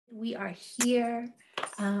We are here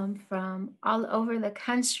from all over the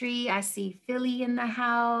country. I see Philly in the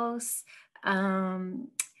house.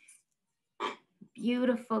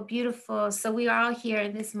 Beautiful, beautiful. So we are all here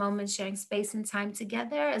in this moment sharing space and time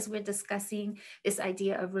together as we're discussing this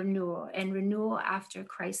idea of renewal and renewal after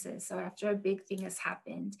crisis or after a big thing has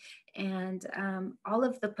happened, and all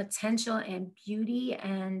of the potential and beauty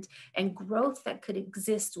and growth that could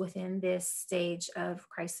exist within this stage of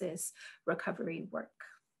crisis recovery work.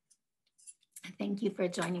 Thank you for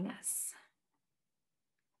joining us.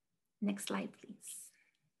 Next slide, please.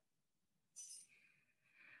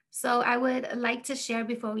 So I would like to share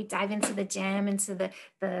before we dive into the jam, into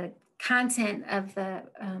the content of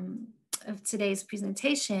of today's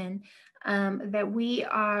presentation, that we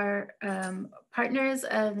are partners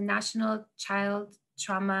of the National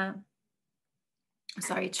Traumatic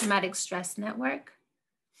Stress Network.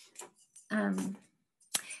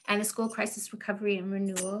 And the School Crisis Recovery and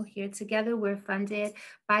Renewal. Here together, we're funded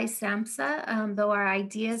by SAMHSA, though our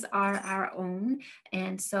ideas are our own.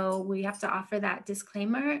 And so we have to offer that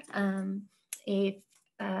disclaimer if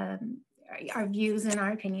our views and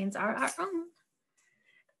our opinions are our own.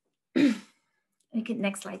 Okay,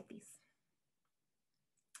 next slide, please.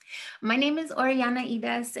 My name is Oriana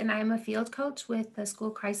Ides, and I'm a field coach with the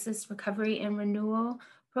School Crisis Recovery and Renewal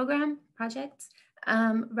project.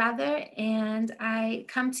 And I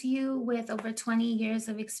come to you with over 20 years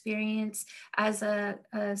of experience as a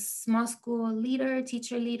small school leader,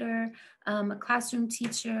 teacher leader, a classroom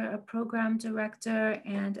teacher, a program director,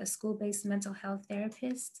 and a school-based mental health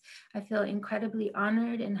therapist. I feel incredibly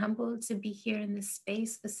honored and humbled to be here in this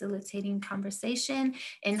space, facilitating conversation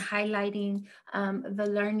and highlighting the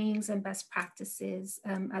learnings and best practices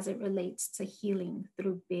as it relates to healing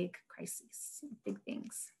through big crises, big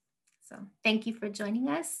things. So thank you for joining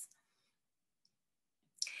us.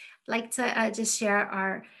 I'd like to just share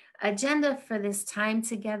our agenda for this time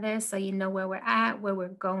together so you know where we're at, where we're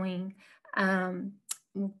going.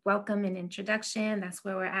 Welcome and introduction, that's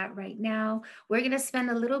where we're at right now. We're gonna spend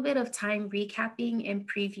a little bit of time recapping and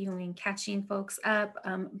previewing, catching folks up,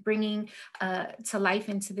 bringing to life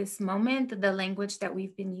into this moment the language that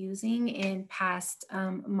we've been using in past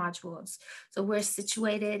modules. So we're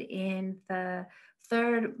situated in the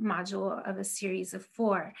third module of a series of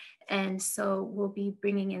 4. And so we'll be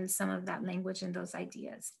bringing in some of that language and those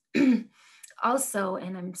ideas. Also,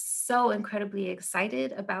 and I'm so incredibly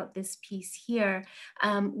excited about this piece here,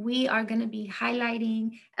 we are going to be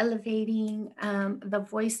highlighting, elevating the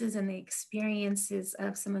voices and the experiences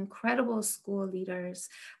of some incredible school leaders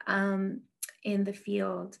in the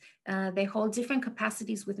field. They hold different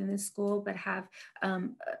capacities within the school, but have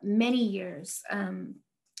many years,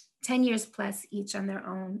 10 years plus each on their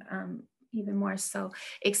own, even more so,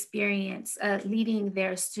 experience leading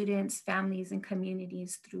their students, families, and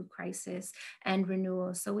communities through crisis and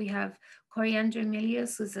renewal. So we have Coriander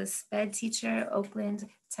Melious, who's a SPED teacher, Oakland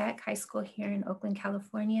Tech High School here in Oakland,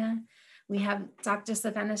 California. We have Dr.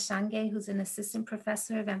 Savannah Shange, who's an assistant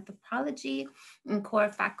professor of anthropology and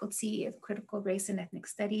core faculty of critical race and ethnic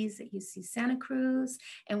studies at UC Santa Cruz.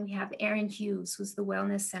 And we have Erin Hughes, who's the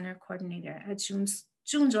wellness center coordinator at June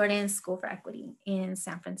Jordan School for Equity in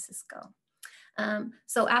San Francisco.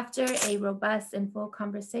 So after a robust and full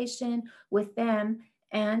conversation with them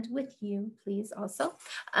and with you, please also,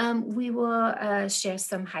 we will share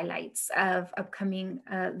some highlights of upcoming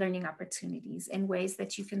learning opportunities and ways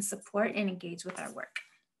that you can support and engage with our work.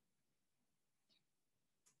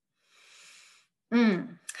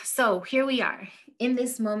 So here we are in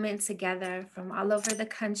this moment together from all over the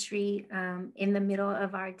country in the middle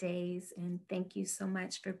of our days. And thank you so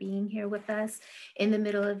much for being here with us in the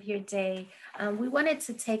middle of your day. We wanted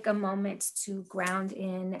to take a moment to ground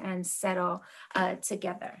in and settle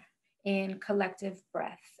together in collective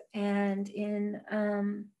breath. And in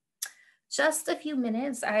just a few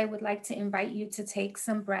minutes, I would like to invite you to take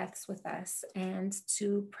some breaths with us and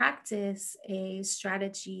to practice a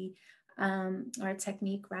strategy or a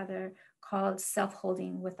technique rather, called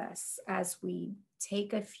self-holding with us as we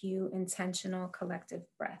take a few intentional collective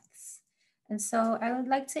breaths. And so I would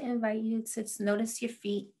like to invite you to notice your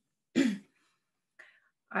feet.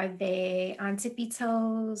 Are they on tippy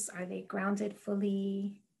toes? Are they grounded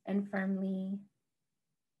fully and firmly?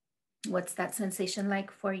 What's that sensation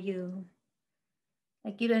like for you?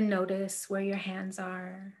 I'd like you to notice where your hands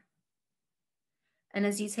are. And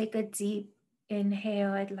as you take a deep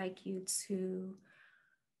inhale, I'd like you to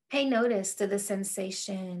pay notice to the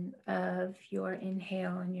sensation of your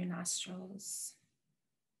inhale in your nostrils.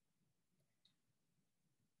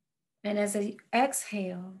 And as you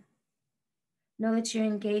exhale, Know that you're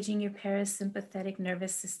engaging your parasympathetic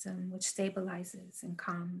nervous system, which stabilizes and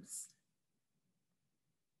calms.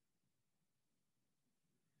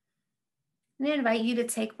 And I invite you to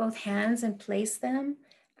take both hands and place them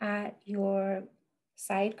at your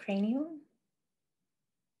side cranial.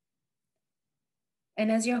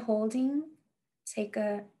 And as you're holding, take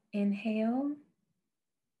a inhale.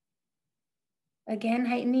 Again,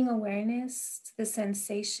 heightening awareness to the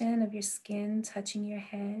sensation of your skin touching your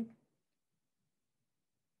head.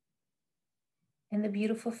 And the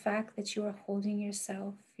beautiful fact that you are holding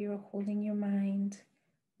yourself, you are holding your mind,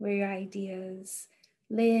 where your ideas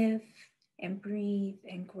live and breathe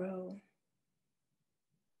and grow.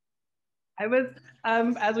 I was,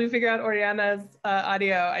 as we figure out Oriana's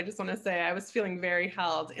audio, I just want to say I was feeling very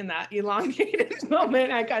held in that elongated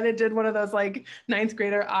moment. I kind of did one of those like ninth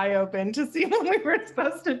grader eye open to see when we were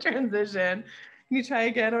supposed to transition. Can you try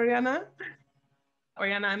again, Oriana?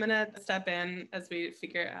 Oriana, I'm gonna step in as we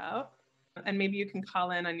figure it out. And maybe you can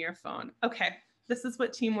call in on your phone. Okay, this is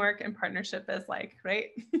what teamwork and partnership is like,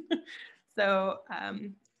 right? So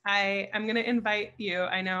I'm going to invite you.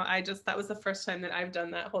 I know that was the first time that I've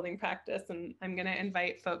done that holding practice, and I'm going to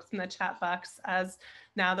invite folks in the chat box, as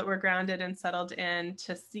now that we're grounded and settled in,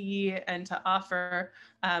 to see and to offer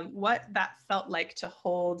what that felt like to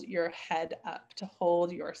hold your head up, to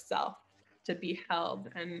hold yourself, to be held.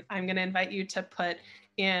 And I'm going to invite you to put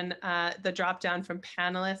in the drop down from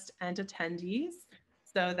panelists and attendees,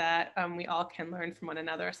 so that we all can learn from one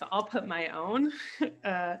another. So I'll put my own.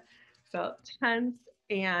 Felt tense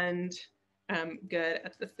and good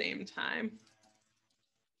at the same time.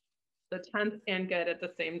 So tense and good at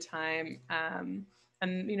the same time.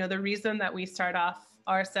 And you know, the reason that we start off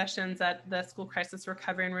our sessions at the School Crisis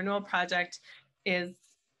Recovery and Renewal Project is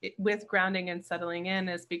with grounding and settling in,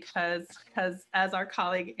 is because as our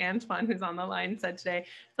colleague Antoine, who's on the line, said today,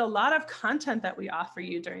 it's a lot of content that we offer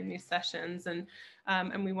you during these sessions, and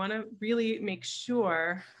we want to really make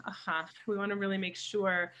sure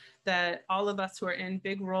that all of us who are in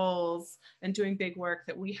big roles and doing big work,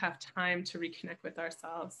 that we have time to reconnect with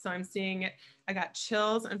ourselves. So I'm seeing it. I got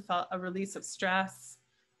chills and felt a release of stress,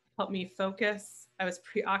 helped me focus. I was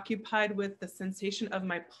preoccupied with the sensation of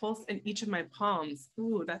my pulse in each of my palms.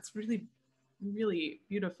 Ooh, that's really, really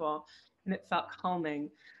beautiful. And it felt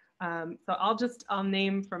calming. So I'll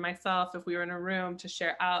name for myself, if we were in a room, to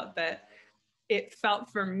share out that it felt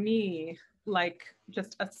for me like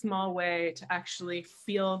just a small way to actually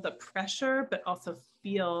feel the pressure, but also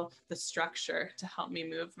feel the structure to help me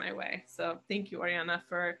move my way. So thank you, Oriana,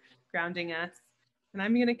 for grounding us. And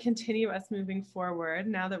I'm going to continue us moving forward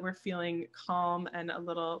now that we're feeling calm and a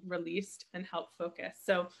little released and help focus.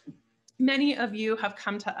 So many of you have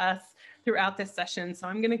come to us throughout this session. So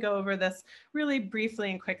I'm going to go over this really briefly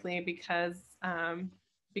and quickly because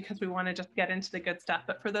we want to just get into the good stuff.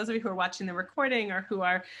 But for those of you who are watching the recording or who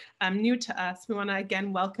are new to us, we want to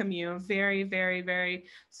again welcome you very, very, very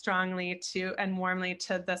strongly to and warmly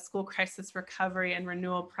to the School Crisis Recovery and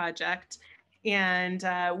Renewal Project. And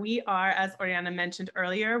we are, as Oriana mentioned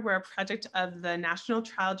earlier, we're a project of the National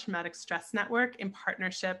Child Traumatic Stress Network in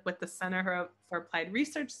partnership with the Center for Applied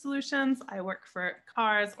Research Solutions. I work for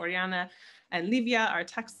CARS, Oriana and Livia, our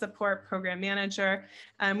tech support program manager.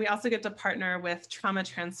 And we also get to partner with Trauma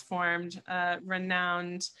Transformed,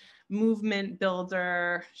 renowned movement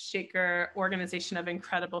builder, shaker organization of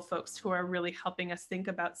incredible folks who are really helping us think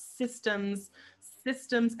about systems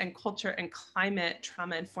and culture and climate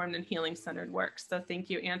trauma-informed and healing-centered work. So thank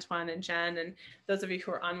you, Antoine and Jen, and those of you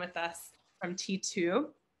who are on with us from T2.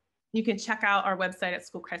 You can check out our website at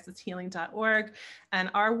schoolcrisishealing.org. And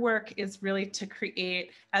our work is really to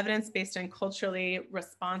create evidence-based and culturally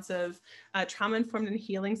responsive, trauma-informed and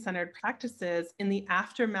healing-centered practices in the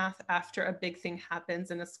aftermath after a big thing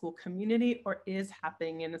happens in a school community or is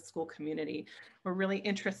happening in a school community. We're really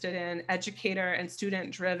interested in educator and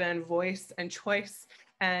student-driven voice and choice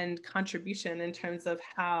and contribution in terms of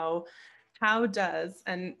how does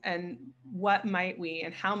and what might we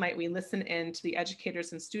and how might we listen in to the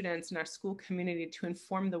educators and students in our school community to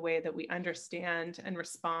inform the way that we understand and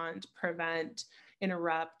respond, prevent,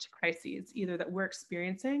 interrupt crises, either that we're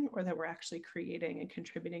experiencing or that we're actually creating and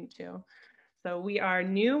contributing to. So we are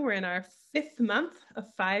new, we're in our 5th month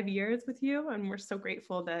of 5 years with you, and we're so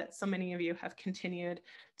grateful that so many of you have continued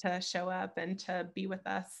to show up and to be with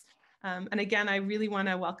us. And again, I really want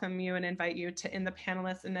to welcome you and invite you to, in the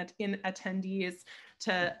panelists and in attendees,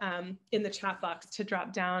 to in the chat box to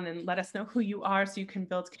drop down and let us know who you are so you can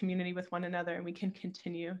build community with one another and we can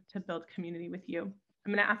continue to build community with you.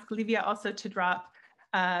 I'm going to ask Livia also to drop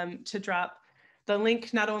the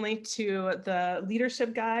link not only to the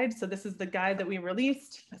leadership guide, so this is the guide that we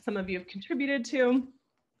released, some of you have contributed to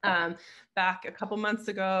back a couple months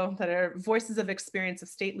ago, that are voices of experience of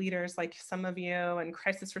state leaders like some of you, and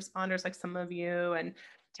crisis responders like some of you, and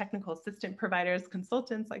technical assistant providers,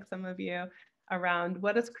 consultants like some of you, around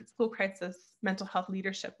what does school crisis mental health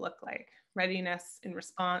leadership look like, readiness in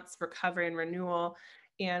response, recovery and renewal.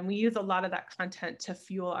 And we use a lot of that content to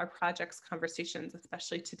fuel our projects conversations,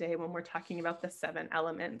 especially today when we're talking about the 7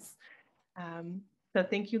 elements. So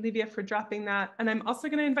thank you, Livia, for dropping that. And I'm also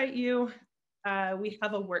going to invite you, we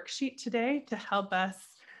have a worksheet today to help us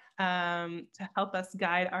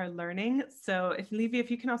guide our learning. So if Livia,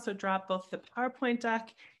 if you can also drop both the PowerPoint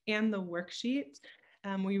deck and the worksheet,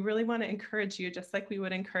 we really want to encourage you, just like we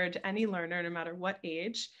would encourage any learner, no matter what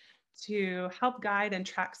age, to help guide and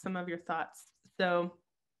track some of your thoughts. So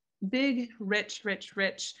big, rich,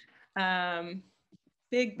 rich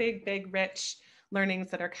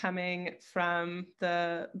learnings that are coming from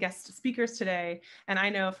the guest speakers today. And I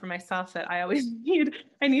know for myself that I always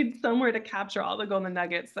need somewhere to capture all the golden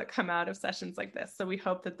nuggets that come out of sessions like this. So we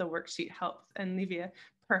hope that the worksheet helps. And Livia,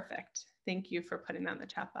 perfect. Thank you for putting that in the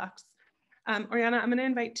chat box. Oriana, I'm gonna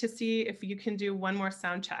invite to see if you can do one more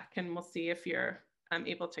sound check, and we'll see if you're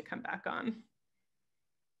able to come back on.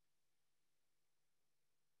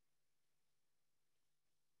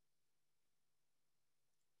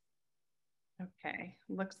 Okay,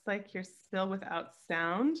 looks like you're still without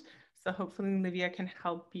sound. So hopefully Livia can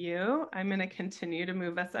help you. I'm going to continue to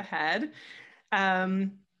move us ahead.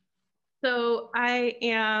 So I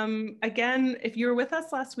am, again, if you were with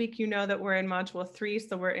us last week, you know that we're in module 3,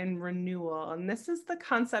 so we're in renewal. And this is the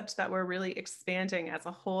concept that we're really expanding as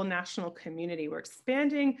a whole national community. We're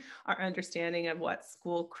expanding our understanding of what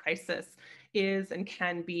school crisis is and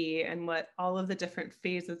can be, and what all of the different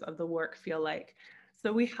phases of the work feel like.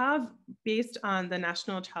 So we have, based on the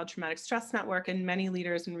National Child Traumatic Stress Network and many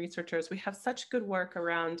leaders and researchers, we have such good work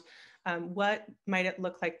around what might it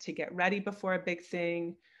look like to get ready before a big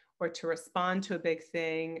thing, or to respond to a big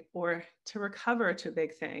thing, or to recover to a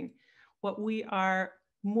big thing. What we are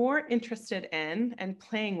more interested in and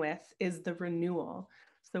playing with is the renewal.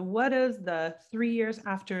 So what is the 3 years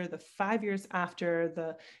after, the 5 years after,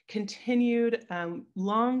 the continued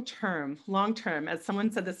long-term, as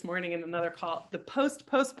someone said this morning in another call, the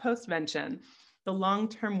post-vention, the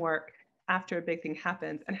long-term work after a big thing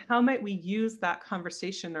happens, and how might we use that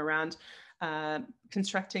conversation around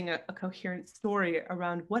constructing a coherent story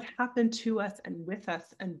around what happened to us and with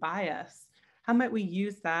us and by us. How might we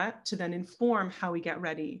use that to then inform how we get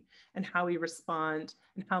ready and how we respond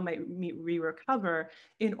and how might we recover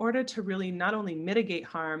in order to really not only mitigate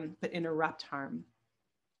harm, but interrupt harm.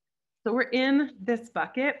 So we're in this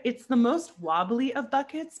bucket. It's the most wobbly of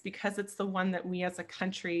buckets because it's the one that we as a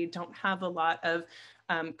country don't have a lot of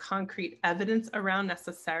concrete evidence around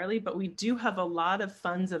necessarily, but we do have a lot of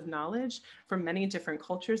funds of knowledge from many different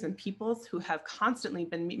cultures and peoples who have constantly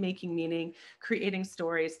been making meaning, creating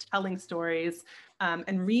stories, telling stories, and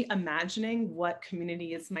reimagining what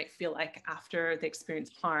communities might feel like after they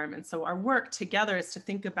experience harm. And so our work together is to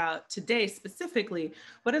think about today specifically,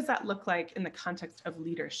 what does that look like in the context of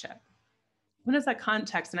leadership? What is that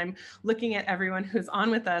context? And I'm looking at everyone who's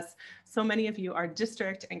on with us. So many of you are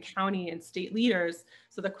district and county and state leaders.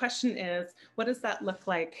 So the question is, what does that look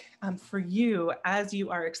like for you as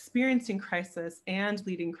you are experiencing crisis and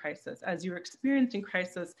leading crisis, as you're experiencing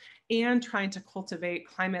crisis and trying to cultivate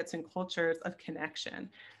climates and cultures of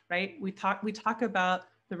connection, right? We talk about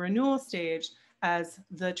the renewal stage as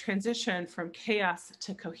the transition from chaos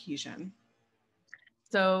to cohesion.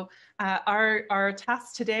 So our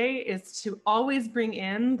task today is to always bring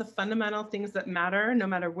in the fundamental things that matter, no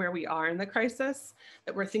matter where we are in the crisis,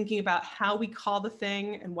 that we're thinking about how we call the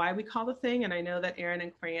thing and why we call the thing. And I know that Erin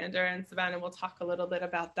and Coriander and Savannah will talk a little bit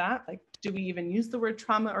about that. Like, do we even use the word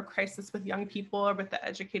trauma or crisis with young people or with the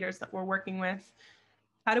educators that we're working with?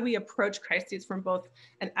 How do we approach crises from both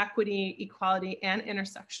an equity, equality, and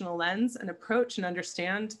intersectional lens, and approach and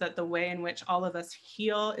understand that the way in which all of us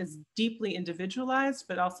heal is deeply individualized,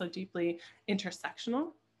 but also deeply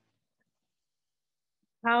intersectional?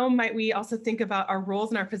 How might we also think about our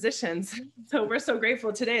roles and our positions? So we're so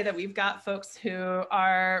grateful today that we've got folks who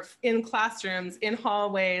are in classrooms, in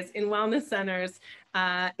hallways, in wellness centers,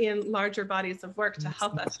 in larger bodies of work to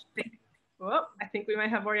help us think. Whoa, I think we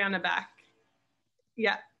might have Oriana back.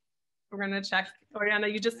 Yeah, we're gonna check. Oriana,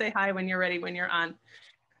 you just say hi when you're ready, when you're on.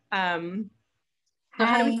 So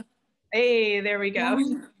how do we, hey, there we go.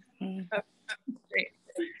 Okay. Oh, great.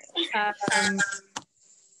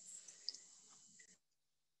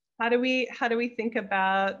 how do we think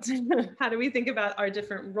about how do we think about our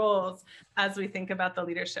different roles as we think about the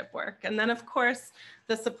leadership work? And then of course,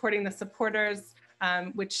 the supporting the supporters,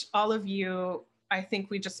 which all of you, I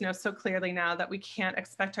think we just know so clearly now that we can't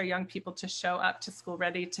expect our young people to show up to school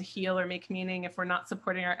ready to heal or make meaning if we're not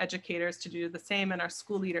supporting our educators to do the same and our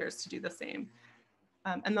school leaders to do the same.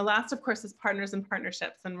 And the last, of course, is partners and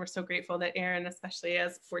partnerships. And we're so grateful that Erin, especially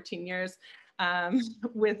as 14 years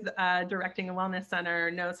with directing a wellness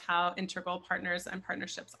center, knows how integral partners and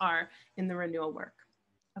partnerships are in the renewal work.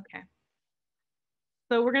 Okay.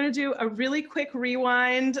 So we're going to do a really quick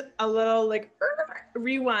rewind, a little like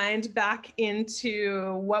rewind back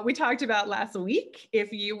into what we talked about last week.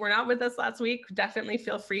 If you were not with us last week, definitely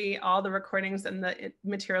feel free. All the recordings and the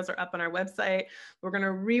materials are up on our website. We're going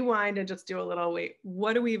to rewind and just do a little, wait,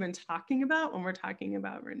 what are we even talking about when we're talking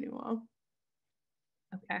about renewal?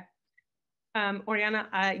 Okay. Oriana,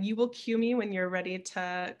 you will cue me when you're ready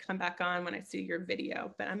to come back on when I see your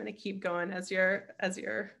video, but I'm going to keep going as your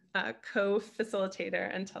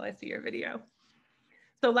co-facilitator until I see your video.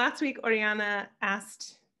 So last week, Oriana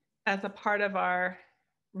asked, as a part of our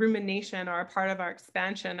rumination or a part of our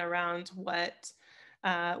expansion around what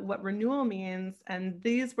renewal means, and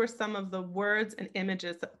these were some of the words and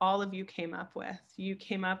images that all of you came up with. You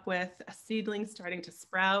came up with a seedling starting to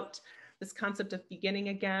sprout, this concept of beginning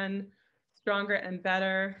again, stronger and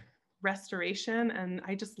better, restoration, and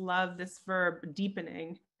I just love this verb,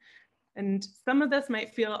 deepening. And some of this might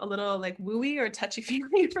feel a little like wooey or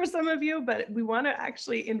touchy-feely for some of you, but we want to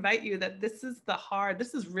actually invite you that this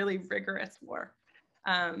is really rigorous work,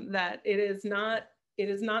 that it is not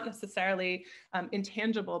necessarily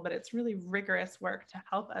intangible, but it's really rigorous work to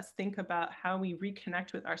help us think about how we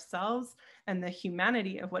reconnect with ourselves and the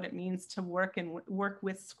humanity of what it means to work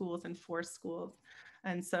with schools and for schools.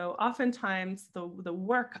 And so oftentimes the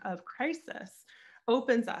work of crisis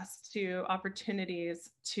opens us to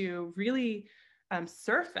opportunities to really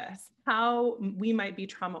surface how we might be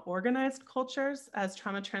trauma organized cultures, as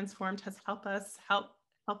Trauma Transformed has helped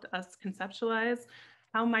us conceptualize.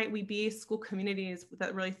 How might we be school communities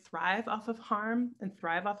that really thrive off of harm and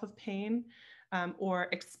thrive off of pain, or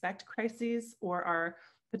expect crises, or are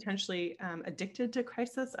potentially addicted to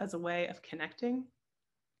crisis as a way of connecting?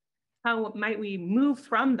 How might we move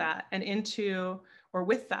from that and into, or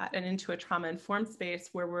with that, and into a trauma-informed space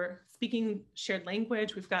where we're speaking shared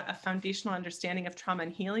language? We've got a foundational understanding of trauma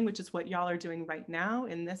and healing, which is what y'all are doing right now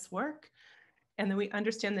in this work. And then we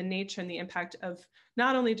understand the nature and the impact of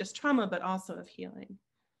not only just trauma, but also of healing.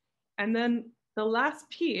 And then the last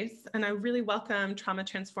piece, and I really welcome Trauma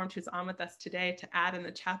Transformed, who's on with us today, to add in the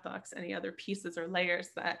chat box any other pieces or layers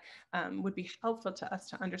that would be helpful to us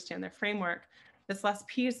to understand their framework. This last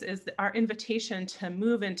piece is our invitation to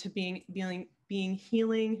move into being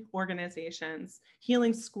healing organizations,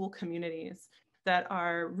 healing school communities that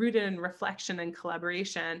are rooted in reflection and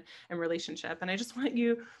collaboration and relationship. And I just want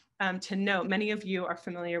you to note, many of you are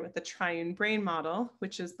familiar with the triune brain model,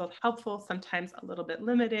 which is both helpful, sometimes a little bit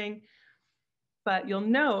limiting. But you'll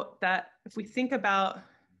note that if we think about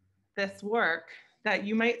this work, that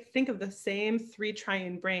you might think of the same three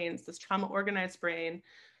triune brains, this trauma organized brain,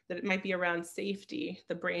 that it might be around safety,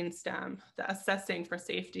 the brainstem, the assessing for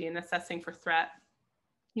safety and assessing for threat.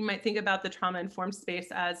 You might think about the trauma-informed space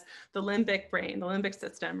as the limbic brain, the limbic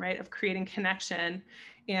system, right, of creating connection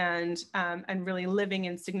and really living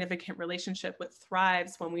in significant relationship, what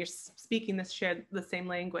thrives when we're speaking the same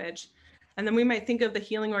language. And then we might think of the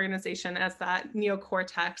healing organization as that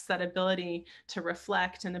neocortex, that ability to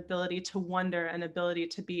reflect, an ability to wonder, an ability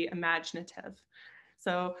to be imaginative.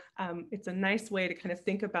 So it's a nice way to kind of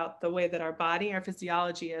think about the way that our body, our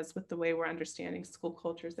physiology is with the way we're understanding school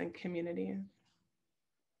cultures and community.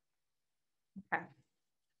 Okay.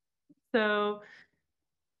 So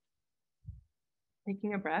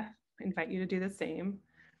taking a breath, I invite you to do the same.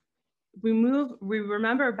 We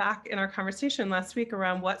remember back in our conversation last week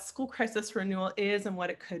around what school crisis renewal is and what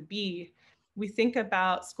it could be. We think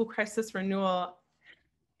about school crisis renewal.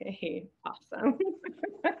 Hey, awesome.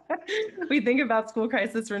 We think about school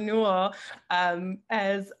crisis renewal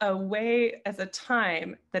as a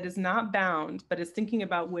time that is not bound, but is thinking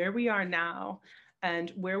about where we are now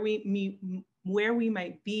and where we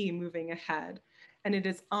might be moving ahead. And it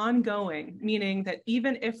is ongoing, meaning that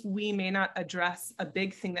even if we may not address a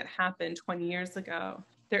big thing that happened 20 years ago,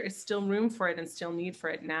 there is still room for it and still need for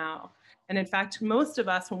it now. And in fact, most of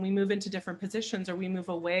us, when we move into different positions or we move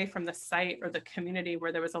away from the site or the community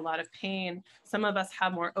where there was a lot of pain, some of us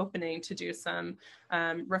have more opening to do some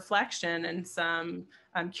reflection and some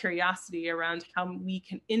curiosity around how we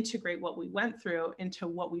can integrate what we went through into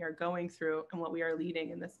what we are going through and what we are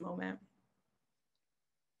leading in this moment.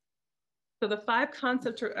 So the 5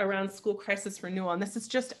 concepts around school crisis renewal, and this is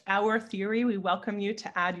just our theory. We welcome you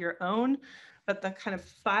to add your own, but the kind of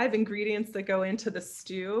 5 ingredients that go into the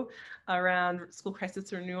stew around school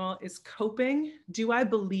crisis renewal is coping. Do I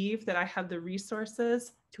believe that I have the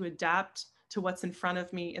resources to adapt to what's in front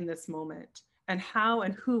of me in this moment? And how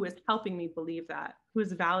and who is helping me believe that? Who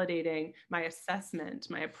is validating my assessment,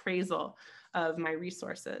 my appraisal of my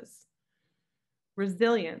resources?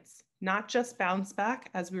 Resilience, not just bounce back,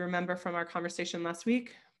 as we remember from our conversation last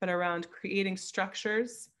week, but around creating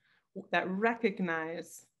structures that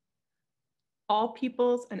recognize all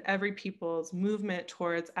people's and every people's movement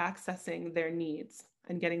towards accessing their needs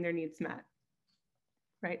and getting their needs met.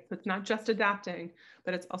 Right? So it's not just adapting,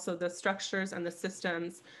 but it's also the structures and the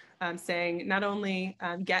systems saying not only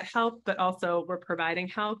get help, but also we're providing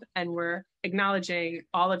help and we're acknowledging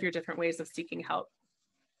all of your different ways of seeking help.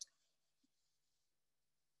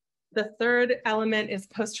 The third element is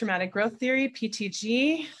post-traumatic growth theory,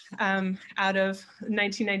 PTG, out of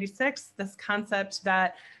 1996, this concept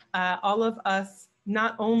that all of us,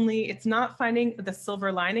 not only, it's not finding the silver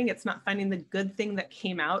lining, it's not finding the good thing that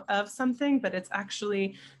came out of something, but it's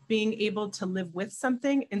actually being able to live with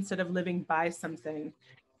something instead of living by something.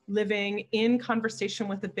 Living in conversation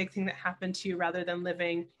with the big thing that happened to you rather than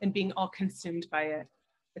living and being all consumed by it.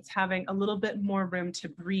 It's having a little bit more room to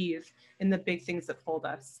breathe in the big things that hold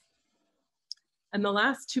us. And the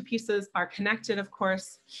last 2 pieces are connected, of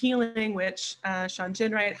course, healing, which Sean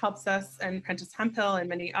Ginwright helps us, and Prentice Hemphill and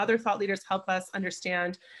many other thought leaders help us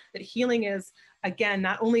understand that healing is, again,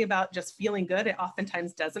 not only about just feeling good, it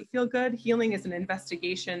oftentimes doesn't feel good. Healing is an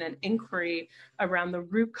investigation and inquiry around the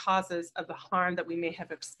root causes of the harm that we may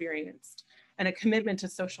have experienced, and a commitment to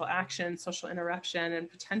social action, social interruption, and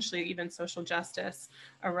potentially even social justice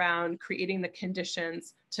around creating the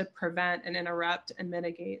conditions to prevent and interrupt and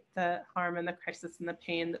mitigate the harm and the crisis and the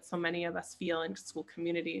pain that so many of us feel in school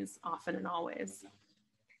communities often and always.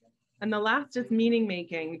 And the last is meaning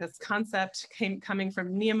making. This concept coming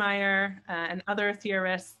from Niemeyer and other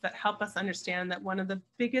theorists that help us understand that one of the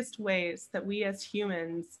biggest ways that we as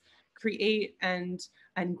humans create and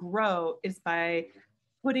grow is by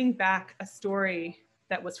putting back a story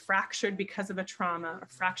that was fractured because of a trauma or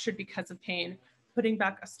fractured because of pain, putting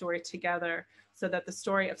back a story together so that the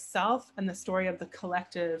story of self and the story of the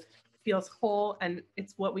collective feels whole, and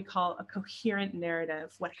it's what we call a coherent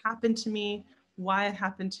narrative. What happened to me, why it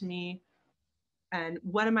happened to me, and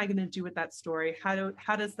what am I going to do with that story?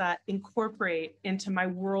 How does that incorporate into my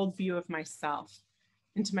worldview of myself,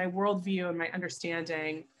 into my worldview and my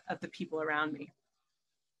understanding of the people around me?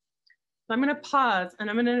 So I'm going to pause and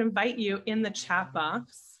I'm going to invite you in the chat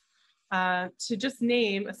box to just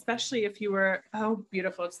name, especially if you were, oh,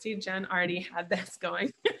 beautiful. See, Jen already had this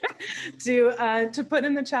going, to put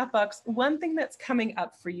in the chat box one thing that's coming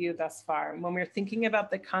up for you thus far. When we're thinking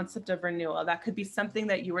about the concept of renewal, that could be something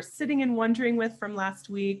that you were sitting and wondering with from last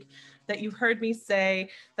week, that you've heard me say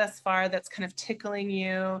thus far that's kind of tickling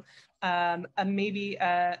you, maybe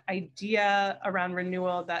an idea around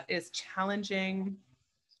renewal that is challenging.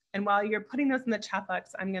 And while you're putting those in the chat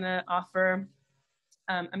box, I'm going to offer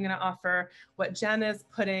what Jen is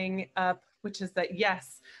putting up, which is that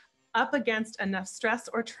yes, up against enough stress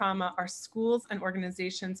or trauma, our schools and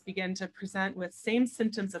organizations begin to present with same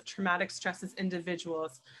symptoms of traumatic stress as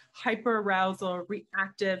individuals: hyperarousal,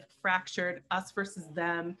 reactive, fractured, us versus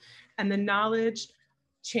them. And the knowledge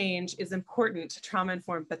change is important to trauma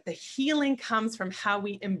informed, but the healing comes from how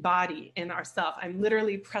we embody in ourselves. I'm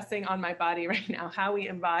literally pressing on my body right now, how we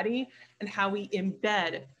embody and how we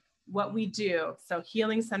embed what we do. So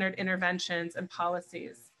healing centered interventions and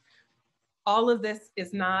policies. All of this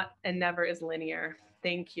is not and never is linear.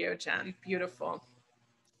 Thank you, Jen. Beautiful.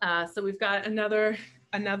 So we've got another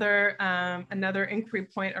inquiry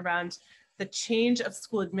point around the change of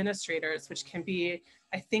school administrators, which can be,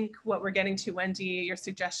 I think what we're getting to, Wendy, your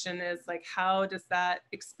suggestion is like, how does that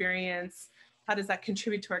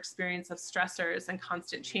contribute to our experience of stressors and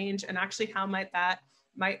constant change? And actually how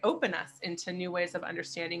might open us into new ways of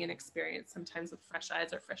understanding and experience, sometimes with fresh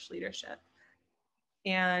eyes or fresh leadership.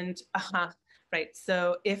 And right,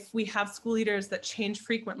 so if we have school leaders that change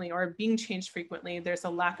frequently or are being changed frequently, there's a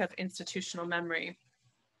lack of institutional memory.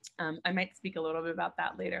 I might speak a little bit about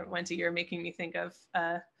that later. Wendy, you're making me think of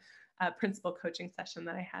a principal coaching session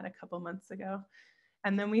that I had a couple months ago.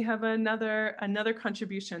 And then we have another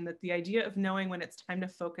contribution, that the idea of knowing when it's time to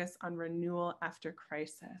focus on renewal after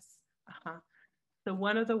crisis. So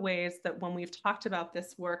one of the ways that when we've talked about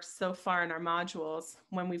this work so far in our modules,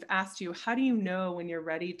 when we've asked you, how do you know when you're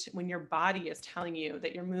ready to, when your body is telling you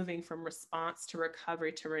that you're moving from response to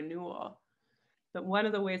recovery to renewal? But one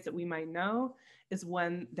of the ways that we might know is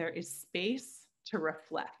when there is space to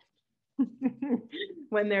reflect,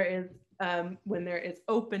 when there is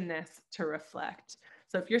openness to reflect.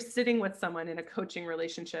 So if you're sitting with someone in a coaching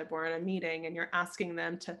relationship or in a meeting and you're asking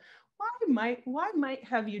them to, why might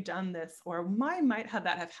have you done this? Or why might have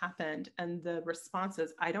that have happened? And the response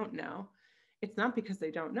is, I don't know. It's not because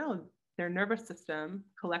they don't know. Their nervous system,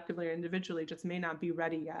 collectively or individually, just may not be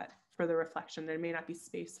ready yet for the reflection. There may not be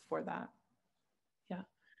space for that. Yeah.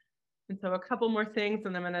 And so a couple more things,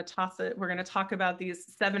 and then I'm going to toss it. We're going to talk about these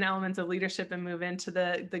 7 elements of leadership and move into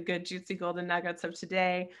the good, juicy golden nuggets of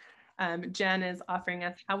today. Jen is offering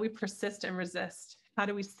us how we persist and resist. How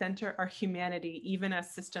do we center our humanity, even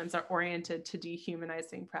as systems are oriented to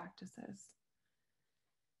dehumanizing practices?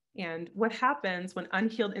 And what happens when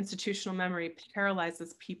unhealed institutional memory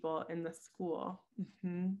paralyzes people in the school?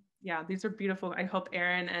 Yeah, these are beautiful. I hope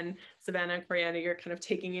Erin and Savannah and Coriander, you're kind of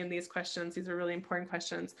taking in these questions. These are really important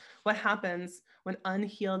questions. What happens when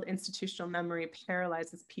unhealed institutional memory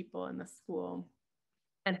paralyzes people in the school?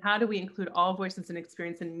 And how do we include all voices and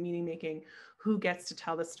experience in meaning making? Who gets to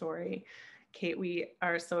tell the story? Kate, we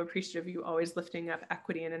are so appreciative of you always lifting up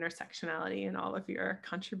equity and intersectionality in all of your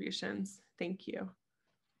contributions. Thank you.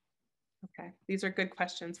 Okay, these are good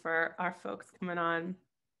questions for our folks coming on.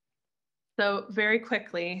 So very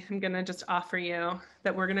quickly, I'm going to just offer you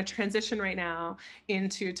that we're going to transition right now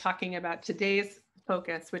into talking about today's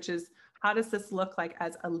focus, which is how does this look like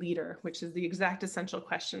as a leader, which is the exact essential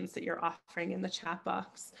questions that you're offering in the chat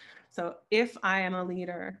box. So if I am a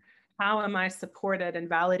leader, how am I supported and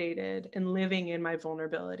validated in living in my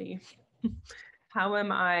vulnerability? How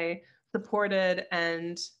am I supported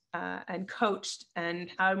and coached, and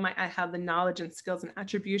how might I have the knowledge and skills and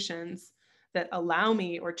attributions that allow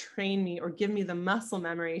me or train me or give me the muscle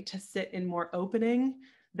memory to sit in more opening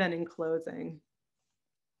than in closing?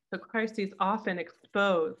 So crises often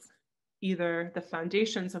expose either the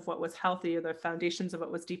foundations of what was healthy or the foundations of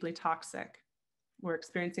what was deeply toxic. We're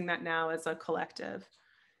experiencing that now as a collective.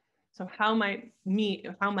 So how might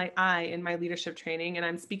I in my leadership training, and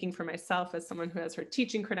I'm speaking for myself as someone who has her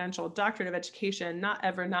teaching credential, doctorate of education,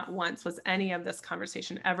 not once was any of this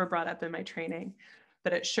conversation ever brought up in my training,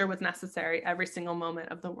 but it sure was necessary every single moment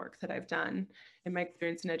of the work that I've done in my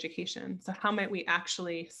experience in education. So how might we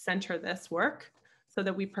actually center this work so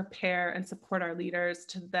that we prepare and support our leaders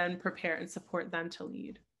to then prepare and support them to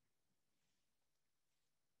lead?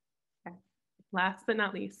 Okay. Last but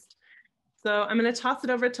not least, so I'm going to toss it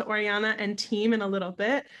over to Oriana and team in a little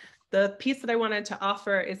bit. The piece that I wanted to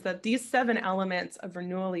offer is that these 7 elements of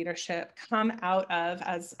renewal leadership come out of,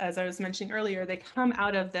 as I was mentioning earlier, they come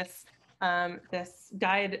out of this this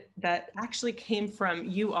guide that actually came from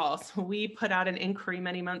you all. So we put out an inquiry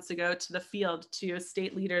many months ago to the field, to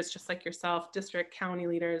state leaders just like yourself, district, county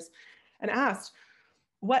leaders, and asked,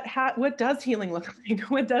 what does healing look like?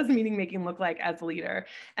 What does meaning making look like as a leader?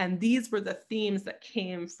 And these were the themes that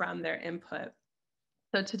came from their input.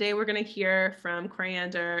 So today we're going to hear from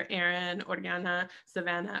Coriander, Erin, Oriana,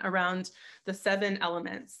 Savannah around the 7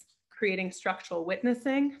 elements: creating structural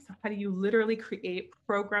witnessing. So how do you literally create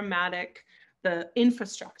programmatic, the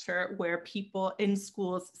infrastructure where people in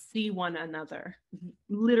schools see one another,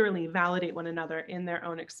 literally validate one another in their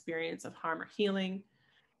own experience of harm or healing?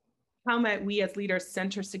 How might we as leaders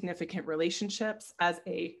center significant relationships as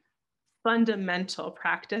a fundamental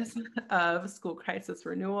practice of school crisis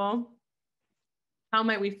renewal? How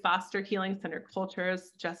might we foster healing-centered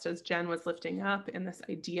cultures, just as Jen was lifting up in this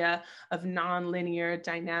idea of non-linear,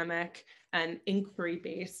 dynamic, and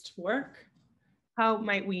inquiry-based work? How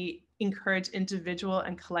might we encourage individual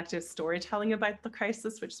and collective storytelling about the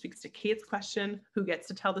crisis, which speaks to Kate's question, who gets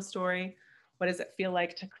to tell the story? What does it feel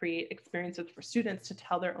like to create experiences for students to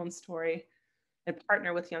tell their own story and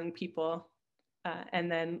partner with young people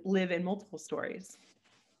and then live in multiple stories?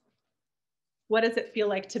 What does it feel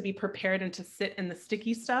like to be prepared and to sit in the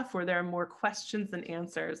sticky stuff where there are more questions than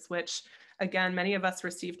answers, which again, many of us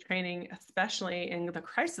receive training, especially in the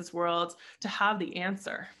crisis world, to have the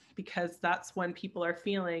answer, because that's when people are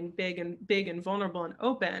feeling big and vulnerable and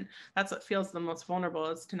open. That's what feels the most vulnerable,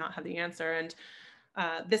 is to not have the answer. And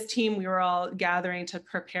this team, we were all gathering to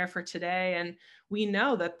prepare for today. And we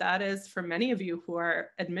know that that is, for many of you who are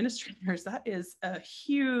administrators, that is a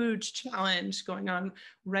huge challenge going on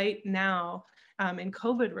right now in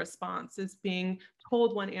COVID response, is being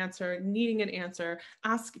told one answer, needing an answer,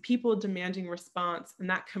 ask people demanding response. And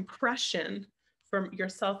that compression from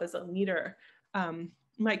yourself as a leader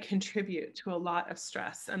might contribute to a lot of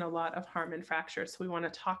stress and a lot of harm and fracture. So we want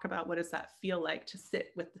to talk about, what does that feel like to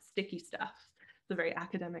sit with the sticky stuff? It's a very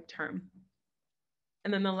academic term.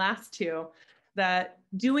 And then the last 2, that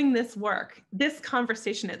doing this work, this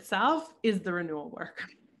conversation itself is the renewal work.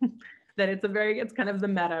 That it's kind of the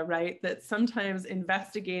meta, right? That sometimes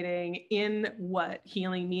investigating in what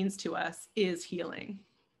healing means to us is healing.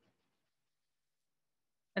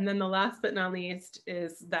 And then the last but not least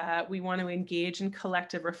is that we want to engage in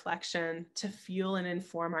collective reflection to fuel and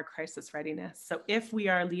inform our crisis readiness. So if we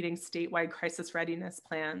are leading statewide crisis readiness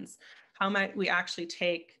plans, how might we actually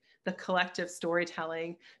take the collective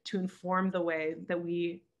storytelling to inform the way that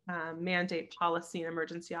we mandate policy and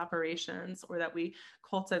emergency operations, or that we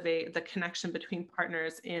cultivate the connection between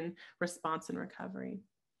partners in response and recovery.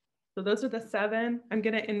 So those are the 7. I'm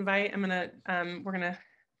going to invite, we're going to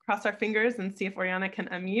cross our fingers and see if Oriana can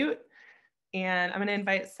unmute. And I'm going to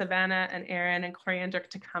invite Savannah and Erin and Coriander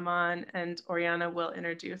to come on, and Oriana will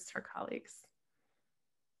introduce her colleagues.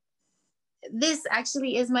 This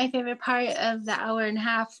actually is my favorite part of the hour and a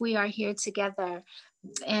half we are here together.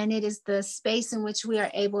 And it is the space in which we are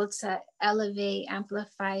able to elevate,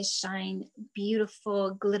 amplify, shine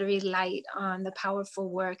beautiful, glittery light on the powerful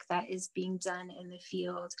work that is being done in the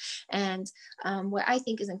field. And what I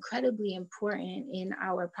think is incredibly important in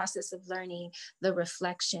our process of learning, the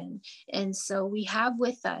reflection. And so we have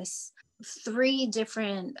with us 3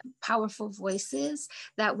 different powerful voices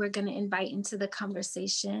that we're going to invite into the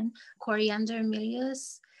conversation: Coriander,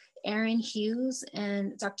 Melious, Erin, Hughes,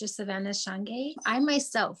 and Dr. Savannah Shange. I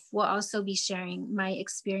myself will also be sharing my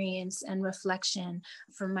experience and reflection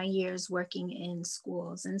from my years working in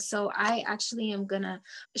schools. And so I actually am gonna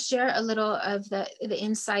share a little of the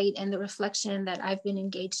insight and the reflection that I've been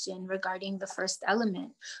engaged in regarding the first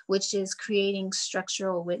element, which is creating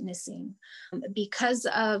structural witnessing. Because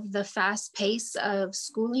of the fast pace of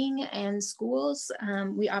schooling and schools,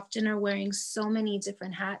 we often are wearing so many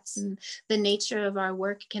different hats, and the nature of our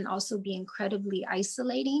work can also be incredibly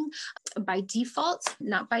isolating by default,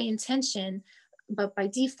 not by intention, but by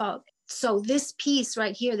default. So this piece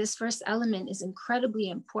right here, this first element, is incredibly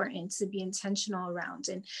important to be intentional around,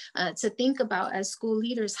 and to think about as school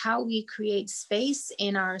leaders how we create space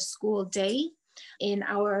in our school day, in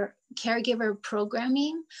our caregiver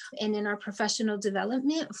programming, and in our professional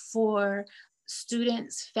development for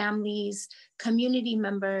students, families, community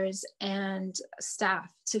members, and staff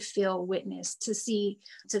to feel witnessed,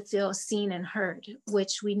 to feel seen and heard,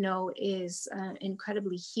 which we know is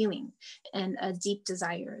incredibly healing and a deep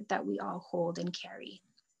desire that we all hold and carry.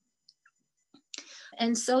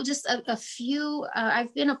 And so just a few,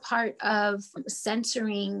 I've been a part of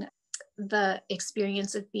centering the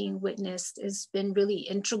experience of being witnessed has been really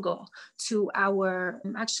integral to our,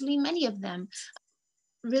 actually many of them,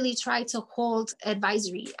 really try to hold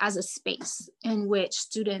advisory as a space in which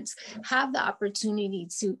students have the opportunity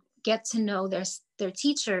to get to know their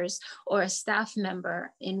teachers or a staff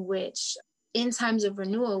member, in which in times of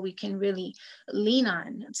renewal we can really lean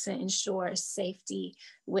on to ensure safety,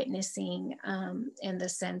 witnessing, and the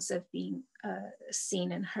sense of being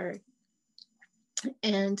seen and heard.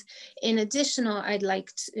 And additionally, I'd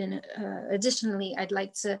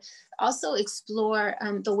like to also explore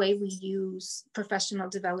the way we use professional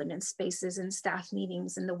development spaces and staff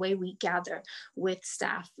meetings, and the way we gather with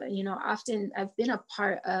staff. You know, often I've been a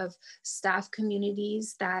part of staff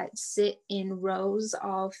communities that sit in rows,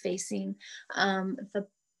 all facing the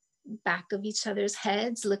back of each other's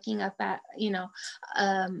heads, looking up at,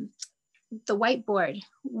 the whiteboard,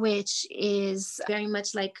 which is very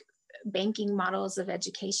much like banking models of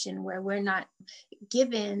education, where we're not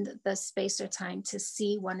given the space or time to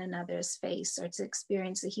see one another's face, or to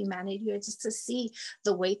experience the humanity, or just to see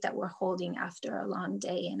the weight that we're holding after a long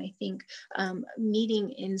day. And I think meeting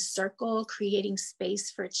in circle, creating space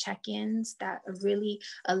for check-ins that really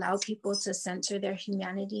allow people to center their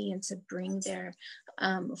humanity and to bring their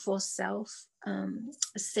full self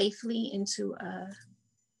safely into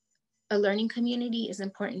a learning community is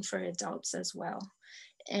important for adults as well.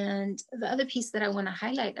 And the other piece that I want to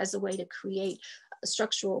highlight as a way to create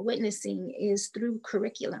structural witnessing is through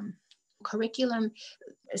curriculum. Curriculum,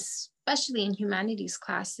 especially in humanities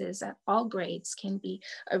classes at all grades, can be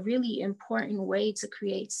a really important way to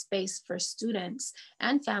create space for students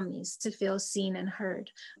and families to feel seen and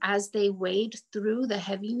heard as they wade through the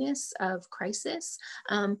heaviness of crisis,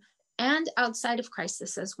 and outside of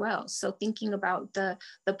crisis as well. So thinking about the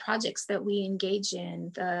projects that we engage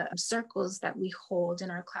in, the circles that we hold in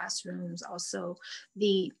our classrooms, also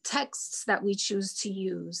the texts that we choose to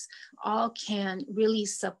use, all can really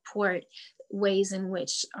support ways in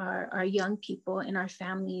which our young people and our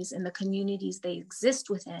families and the communities they exist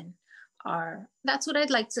within are. That's what I'd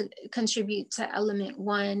like to contribute to element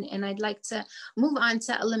 1. And I'd like to move on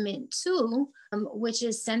to element 2, which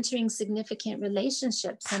is centering significant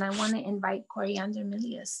relationships. And I want to invite Coriander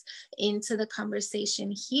Melious into the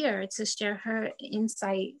conversation here to share her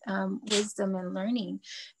insight, wisdom, and learning,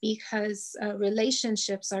 because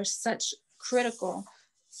relationships are such critical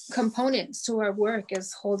components to our work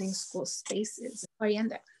as holding school spaces.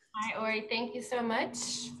 Coriander. Hi, Ori. Thank you so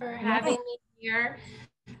much for having me here.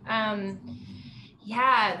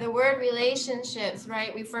 Yeah, the word relationships,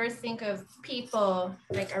 right? We first think of people,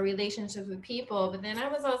 like our relationships with people, but then I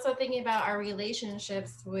was also thinking about our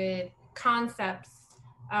relationships with concepts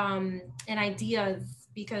and ideas,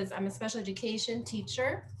 because I'm a special education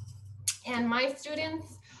teacher and my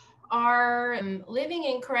students are living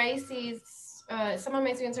in crises. Some of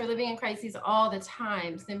my students are living in crises all the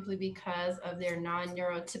time simply because of their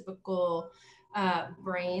non-neurotypical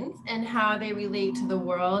brains and how they relate to the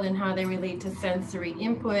world and how they relate to sensory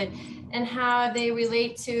input and how they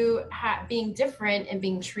relate to being different and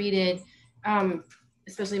being treated,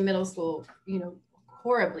 especially middle school,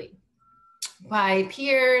 horribly by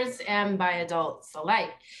peers and by adults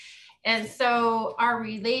alike. And so our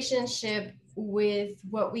relationship with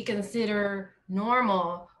what we consider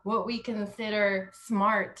normal, what we consider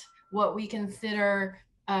smart, what we consider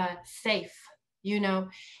safe,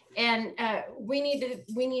 and we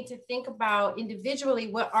need to think about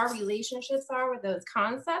individually what our relationships are with those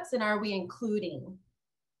concepts, and are we including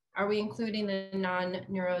the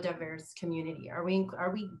non-neurodiverse community? Are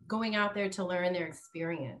we going out there to learn their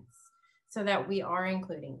experience so that we are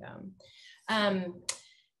including them?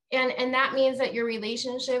 And that means that your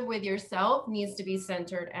relationship with yourself needs to be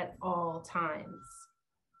centered at all times.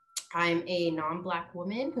 I'm a non-Black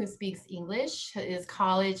woman who speaks English, is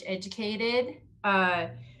college educated. I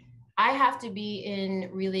have to be in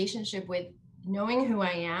relationship with knowing who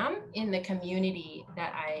I am in the community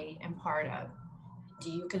that I am part of.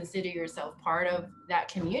 Do you consider yourself part of that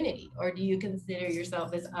community, or do you consider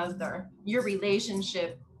yourself as other? Your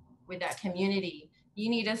relationship with that community, you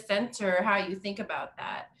need to center how you think about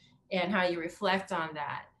that and how you reflect on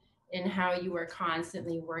that and how you are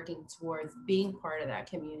constantly working towards being part of that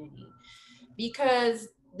community. Because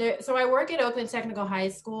so I work at Oakland Technical High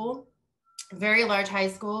School, very large high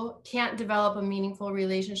school, can't develop a meaningful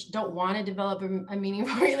relationship, don't want to develop a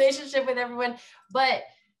meaningful relationship with everyone. But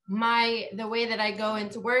the way that I go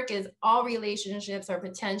into work is all relationships are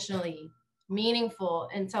potentially meaningful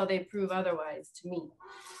until they prove otherwise to me.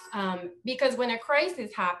 Because when a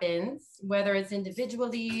crisis happens, whether it's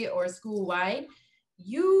individually or school-wide,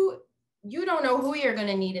 you don't know who you're going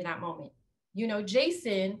to need in that moment.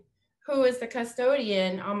 Jason, who is the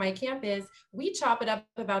custodian on my campus, we chop it up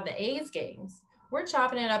about the A's games. We're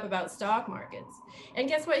chopping it up about stock markets. And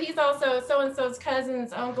guess what? He's also so-and-so's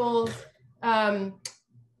cousin's uncle's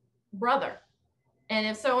brother. And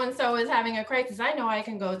if so-and-so is having a crisis, I know I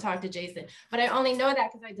can go talk to Jason. But I only know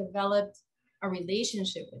that because I developed a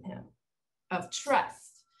relationship with him of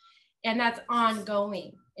trust. And that's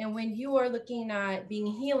ongoing. And when you are looking at being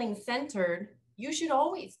healing centered, you should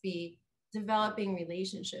always be developing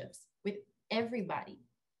relationships with everybody.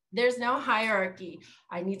 There's no hierarchy.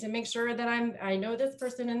 I need to make sure that I know this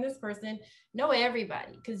person and this person. Know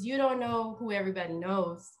everybody, because you don't know who everybody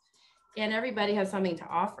knows. And everybody has something to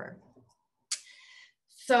offer.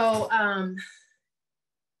 So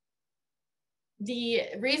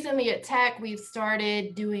recently at Tech, we've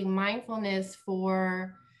started doing mindfulness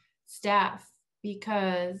for staff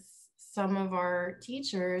because some of our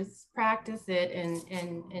teachers practice it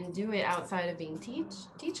and do it outside of being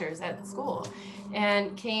teachers at school,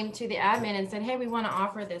 and came to the admin and said, hey, we want to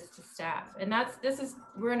offer this to staff. And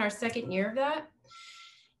we're in our second year of that.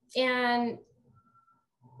 And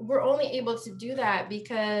we're only able to do that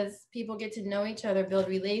because people get to know each other, build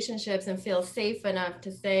relationships, and feel safe enough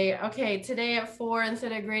to say, okay, today at 4,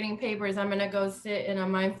 instead of grading papers, I'm gonna go sit in a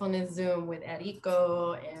mindfulness Zoom with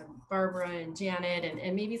Eriko and Barbara and Janet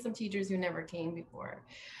and maybe some teachers who never came before.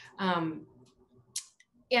 And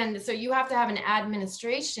so you have to have an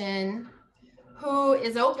administration who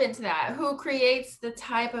is open to that, who creates the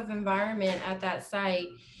type of environment at that site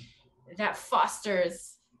that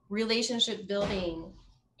fosters relationship building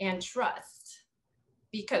and trust,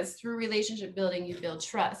 because through relationship building, you build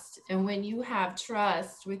trust. And when you have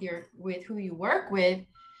trust with who you work with,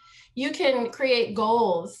 you can create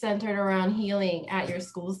goals centered around healing at your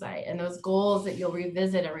school site, and those goals that you'll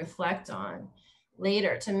revisit and reflect on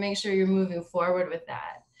later to make sure you're moving forward with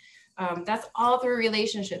that. That's all through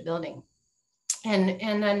relationship building. And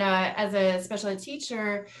then as a special ed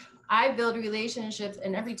teacher, I build relationships,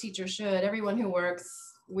 and every teacher should, everyone who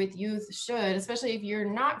works with youth should, especially if you're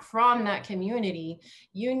not from that community,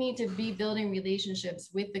 you need to be building relationships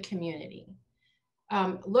with the community.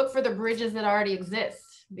 Look for the bridges that already exist.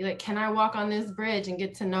 Be like, can I walk on this bridge and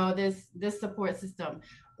get to know this support system?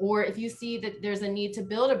 Or if you see that there's a need to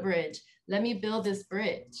build a bridge, let me build this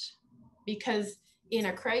bridge. Because in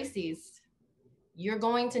a crisis, you're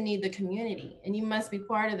going to need the community and you must be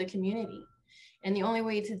part of the community. And the only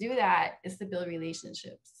way to do that is to build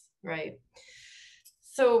relationships, right?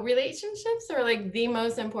 So relationships are like the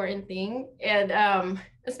most important thing, and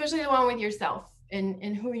especially the one with yourself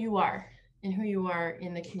and who you are and who you are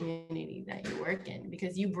in the community that you work in,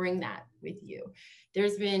 because you bring that with you.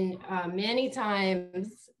 There's been many times,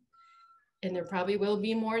 and there probably will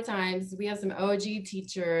be more times, we have some OG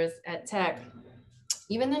teachers at Tech,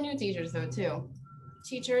 even the new teachers though too.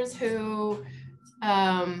 Teachers who,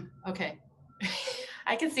 okay,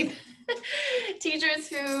 I can see teachers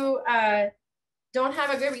who don't have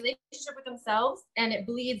a good relationship with themselves, and it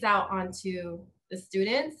bleeds out onto the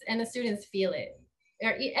students, and the students feel it.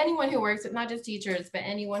 Or anyone who works with, not just teachers, but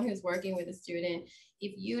anyone who's working with a student,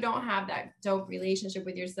 if you don't have that dope relationship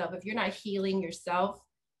with yourself, if you're not healing yourself,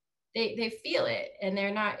 they feel it, and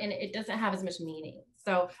they're not, and it doesn't have as much meaning.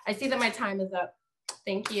 So I see that my time is up.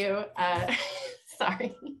 Thank you.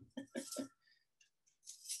 Sorry.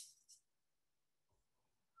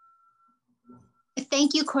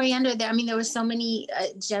 Thank you, Coriander. I mean, there were so many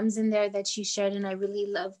gems in there that you shared, and I really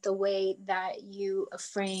love the way that you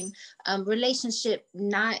frame relationship,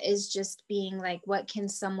 not as just being like, what can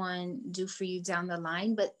someone do for you down the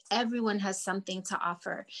line, but everyone has something to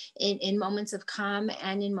offer in moments of calm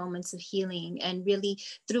and in moments of healing. And really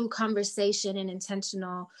through conversation and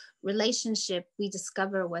intentional relationship, we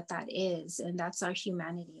discover what that is, and that's our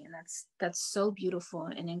humanity. And that's so beautiful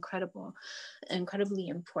and incredibly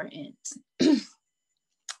important.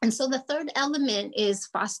 And so the third element is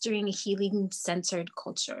fostering a healing-centered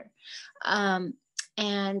culture. And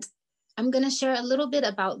I'm going to share a little bit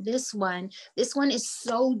about this one. This one is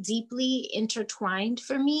so deeply intertwined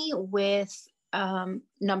for me with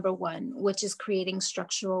number one, which is creating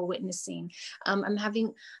structural witnessing. I'm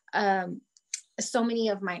having so many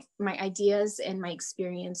of my ideas and my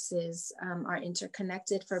experiences are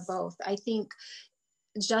interconnected for both. I think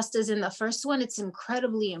just as in the first one, it's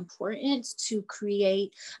incredibly important to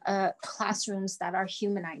create classrooms that are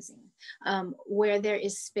humanizing, where there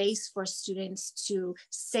is space for students to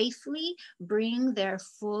safely bring their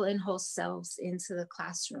full and whole selves into the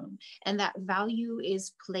classroom. And that value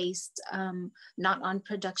is placed not on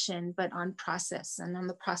production, but on process and on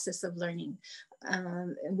the process of learning.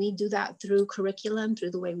 And we do that through curriculum, through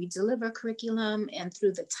the way we deliver curriculum, and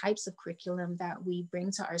through the types of curriculum that we bring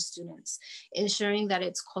to our students, ensuring that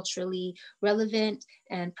it's culturally relevant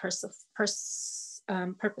and purposeful.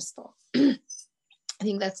 I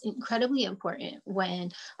think that's incredibly important when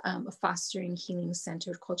fostering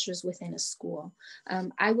healing-centered cultures within a school.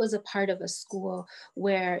 I was a part of a school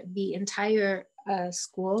where the entire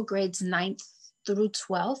school, grades 9th through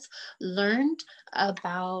 12th, learned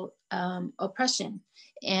about oppression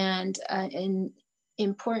and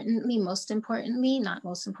most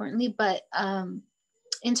importantly,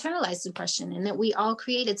 internalized oppression, and that we all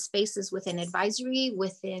created spaces within advisory,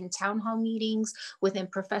 within town hall meetings, within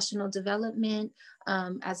professional development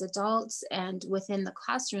as adults, and within the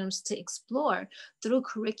classrooms to explore through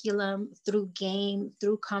curriculum, through game,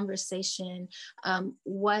 through conversation,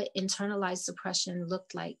 what internalized oppression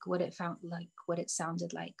looked like, what it felt like, what it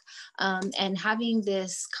sounded like. And having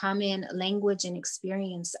this common language and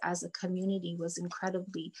experience as a community was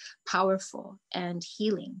incredibly powerful and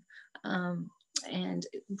healing. And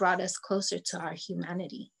brought us closer to our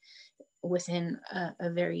humanity within a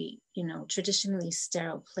very, traditionally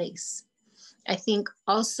sterile place. I think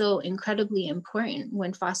also incredibly important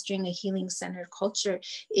when fostering a healing-centered culture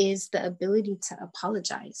is the ability to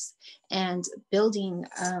apologize, and building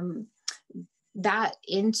that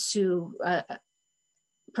into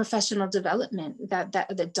professional development, that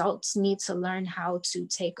adults need to learn how to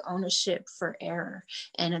take ownership for error,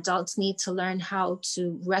 and adults need to learn how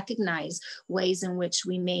to recognize ways in which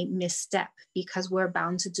we may misstep, because we're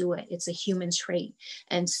bound to do it. It's a human trait.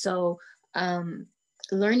 And so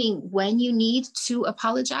learning when you need to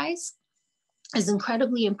apologize is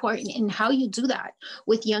incredibly important, in how you do that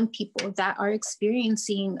with young people that are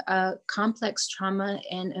experiencing a complex trauma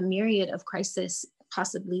and a myriad of crisis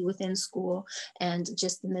possibly within school and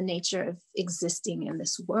just in the nature of existing in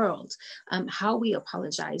this world. How we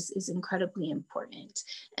apologize is incredibly important.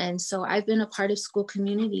 And so I've been a part of school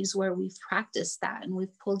communities where we've practiced that and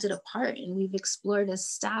we've pulled it apart and we've explored as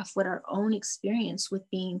staff what our own experience with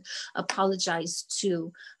being apologized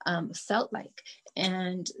to felt like.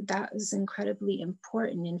 And that is incredibly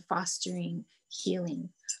important in fostering healing.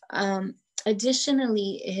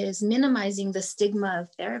 Additionally is minimizing the stigma of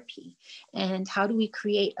therapy, and how do we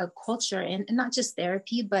create a culture, and not just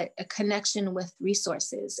therapy, but a connection with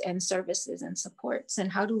resources and services and supports,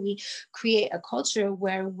 and how do we create a culture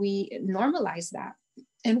where we normalize that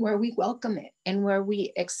and where we welcome it and where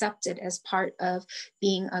we accept it as part of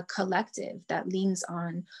being a collective that leans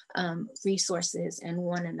on resources and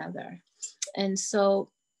one another. And so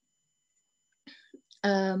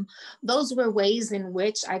those were ways in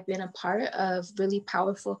which I've been a part of really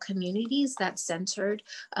powerful communities that centered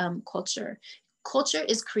culture. Culture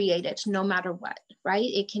is created no matter what, right?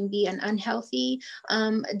 It can be an unhealthy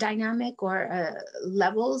dynamic or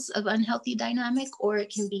levels of unhealthy dynamic, or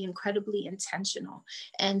it can be incredibly intentional.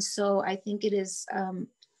 And so I think it is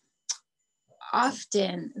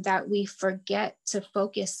often that we forget to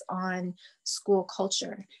focus on school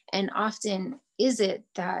culture. And often is it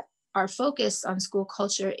that our focus on school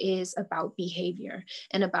culture is about behavior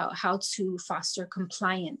and about how to foster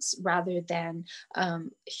compliance rather than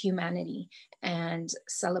humanity and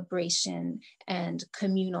celebration and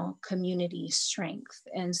community strength.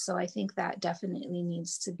 And so I think that definitely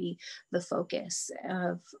needs to be the focus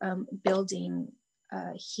of building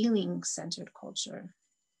a healing-centered culture.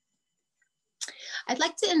 I'd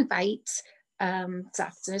like to invite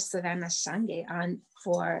Dr. Savannah Shange on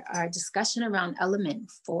for our discussion around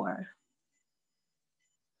element 4.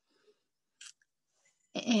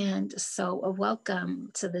 And so a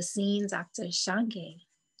welcome to the scene, Dr. Shange.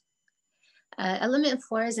 Element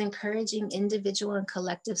 4 is encouraging individual and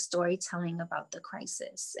collective storytelling about the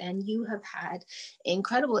crisis. And you have had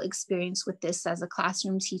incredible experience with this as a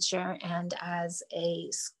classroom teacher and as a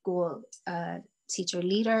school teacher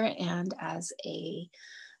leader and as a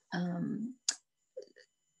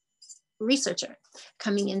researcher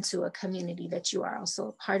coming into a community that you are also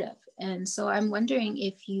a part of. And so I'm wondering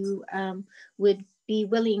if you would be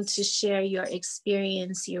willing to share your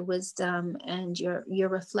experience, your wisdom, and your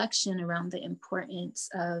reflection around the importance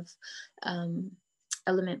of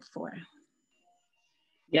element 4.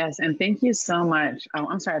 Yes, and thank you so much. Oh,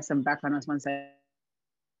 I'm sorry, I have some background noise. One second.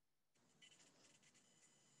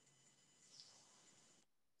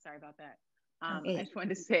 Sorry about that. Okay. I just wanted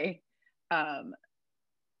to say,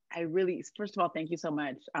 I really, first of all, thank you so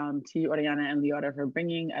much to you, Oriana and Leora, for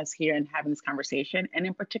bringing us here and having this conversation. And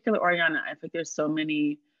in particular, Oriana, I think there's so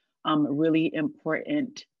many really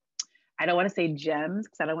important, I don't want to say gems,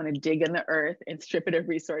 because I don't want to dig in the earth and strip it of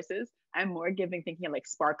resources. I'm more thinking of like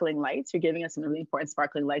sparkling lights. You're giving us some really important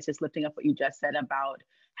sparkling lights, just lifting up what you just said about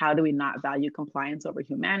how do we not value compliance over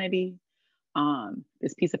humanity.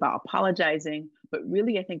 This piece about apologizing, but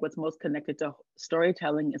really I think what's most connected to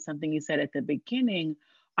storytelling is something you said at the beginning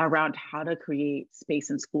around how to create space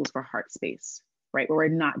in schools for heart space, right? Where we're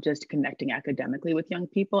not just connecting academically with young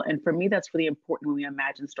people. And for me, that's really important when we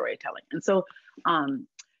imagine storytelling. And so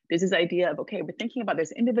there's this idea of, okay, we're thinking about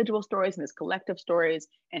this individual stories and this collective stories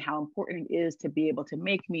and how important it is to be able to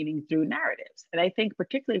make meaning through narratives. And I think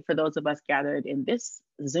particularly for those of us gathered in this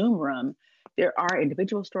Zoom room, there are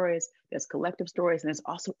individual stories, there's collective stories, and there's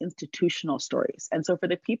also institutional stories. And so for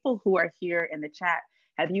the people who are here in the chat,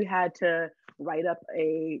 have you had to write up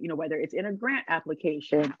a, whether it's in a grant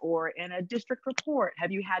application or in a district report,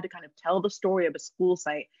 have you had to kind of tell the story of a school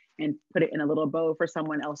site and put it in a little bow for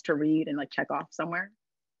someone else to read and like check off somewhere?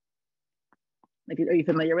 Like, are you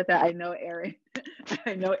familiar with that? I know Erin,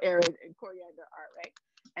 and Coriander are, right?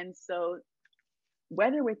 And so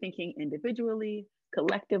whether we're thinking individually,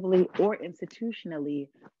 collectively, or institutionally,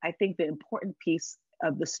 I think the important piece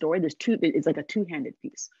of the story, it's like a two-handed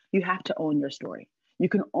piece. You have to own your story. You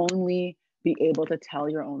can only be able to tell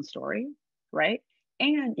your own story, right?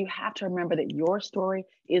 And you have to remember that your story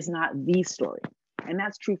is not the story. And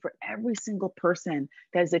that's true for every single person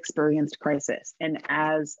that has experienced crisis. And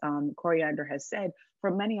as Coriander has said,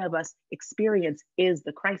 for many of us, experience is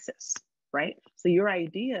the crisis, right? So your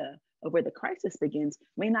idea of where the crisis begins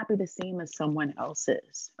may not be the same as someone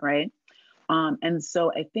else's, right? And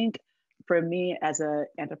so I think for me as an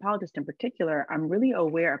anthropologist in particular, I'm really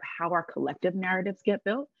aware of how our collective narratives get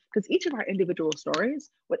built, because each of our individual stories,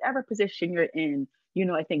 whatever position you're in,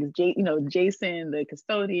 I think Jason, the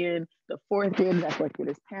custodian, the fourth grade that's worked with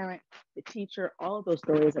his parent, the teacher, all of those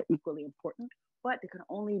stories are equally important, but they can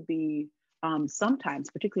only be sometimes,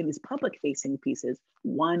 particularly in these public facing pieces,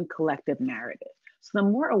 one collective narrative. So the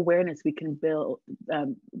more awareness we can build,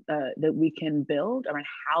 around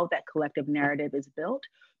how that collective narrative is built,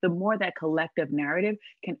 the more that collective narrative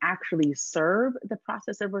can actually serve the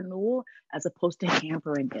process of renewal as opposed to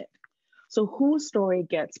hampering it. So whose story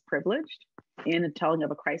gets privileged in the telling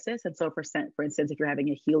of a crisis? And so for instance, if you're having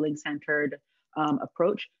a healing centered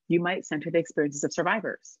approach, you might center the experiences of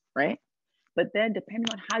survivors, right? But then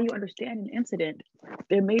depending on how you understand an incident,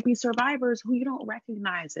 there may be survivors who you don't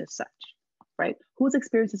recognize as such, right? Whose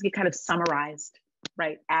experiences get kind of summarized,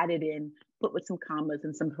 right? Added in, put with some commas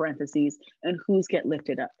and some parentheses, and whose get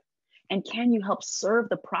lifted up. And can you help serve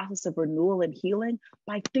the process of renewal and healing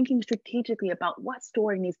by thinking strategically about what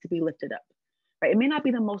story needs to be lifted up, right? It may not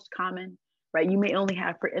be the most common, right? You may only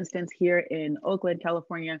have, for instance, here in Oakland,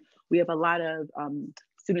 California, we have a lot of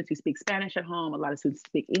students who speak Spanish at home, a lot of students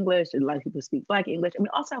speak English, and a lot of people speak Black English. And we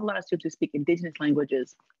also have a lot of students who speak indigenous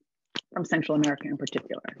languages from Central America in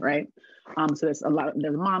particular, right? So there's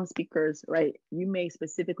mom speakers, right? You may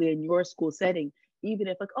specifically in your school setting, even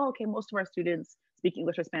if like, oh, okay, most of our students speak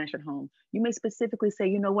English or Spanish at home, you may specifically say,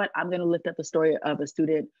 you know what, I'm gonna lift up the story of a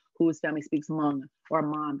student whose family speaks Hmong or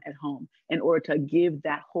Mom at home in order to give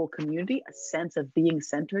that whole community a sense of being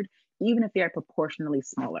centered, even if they are proportionally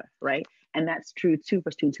smaller, right? And that's true too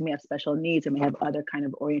for students who may have special needs or may have other kind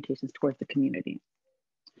of orientations towards the community.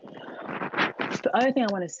 The other thing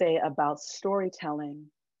I want to say about storytelling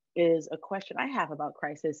is a question I have about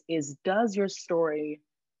crisis is, does your story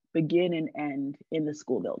begin and end in the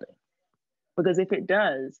school building? Because if it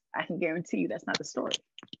does, I can guarantee you that's not the story,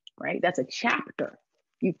 right? That's a chapter.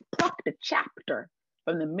 You've plucked a chapter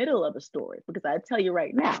from the middle of a story, because I tell you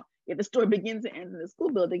right now, if the story begins and ends in the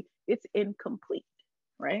school building, it's incomplete,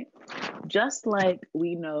 right? Just like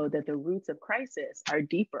we know that the roots of crisis are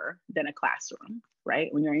deeper than a classroom, right?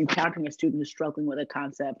 When you're encountering a student who's struggling with a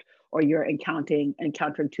concept, or you're encountering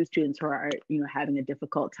two students who are, having a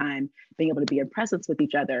difficult time being able to be in presence with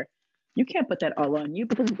each other, you can't put that all on you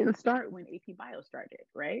because it didn't start when AP Bio started,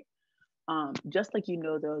 right? Just like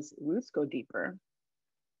those roots go deeper,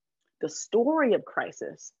 the story of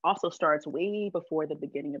crisis also starts way before the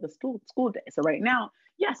beginning of the school day. So right now,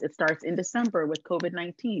 yes, it starts in December with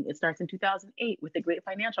COVID-19. It starts in 2008 with the Great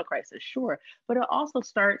Financial Crisis, sure. But it also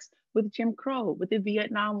starts with Jim Crow, with the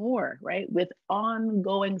Vietnam War, right? With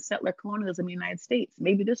ongoing settler colonialism in the United States.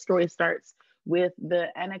 Maybe this story starts with the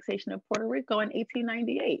annexation of Puerto Rico in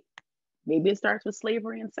 1898. Maybe it starts with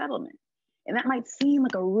slavery and settlement. And that might seem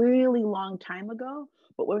like a really long time ago,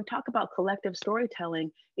 but when we talk about collective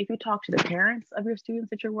storytelling, if you talk to the parents of your students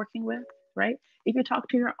that you're working with, right? If you talk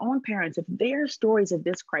to your own parents, if their stories of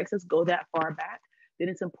this crisis go that far back, then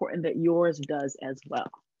it's important that yours does as well,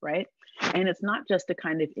 right? And it's not just to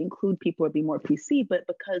kind of include people or be more PC, but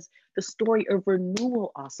because the story of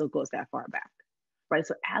renewal also goes that far back, right?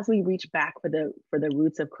 So as we reach back for the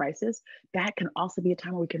roots of crisis, that can also be a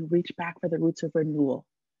time where we can reach back for the roots of renewal,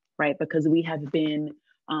 right? Because we have been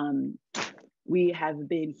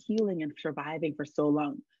healing and surviving for so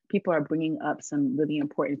long. People are bringing up some really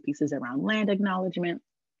important pieces around land acknowledgement.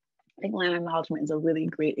 I think land acknowledgement is a really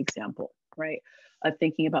great example, right? Of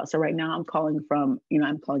thinking about, so right now I'm calling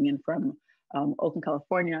in from Oakland,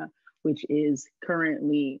 California, which is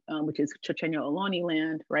currently, which is Chochenyo Ohlone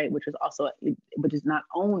land, right? Which is not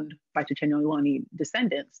owned by Chochenyo Ohlone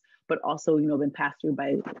descendants, but also, been passed through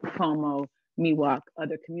by Pomo, Miwok,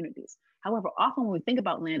 other communities. However, often when we think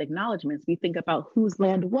about land acknowledgements, we think about whose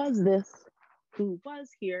land was this, who was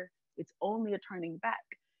here, it's only a turning back.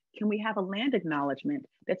 Can we have a land acknowledgement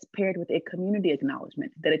that's paired with a community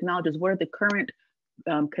acknowledgement that acknowledges what are the current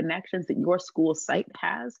connections that your school site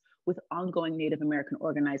has with ongoing Native American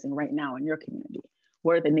organizing right now in your community?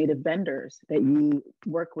 What are the Native vendors that you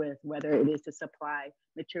work with, whether it is to supply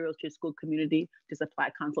materials to your school community, to supply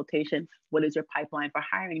consultation? What is your pipeline for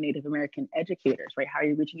hiring Native American educators, right? How are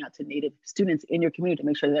you reaching out to Native students in your community to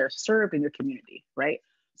make sure they're served in your community, right?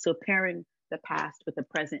 So pairing the past with the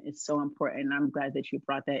present is so important. And I'm glad that you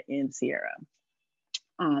brought that in, Sierra.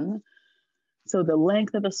 So the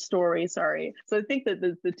length of a story, sorry. So I think that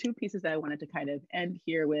the two pieces that I wanted to kind of end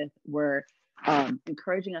here with were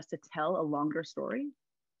encouraging us to tell a longer story,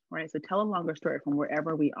 right? So tell a longer story from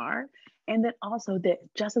wherever we are. And then also that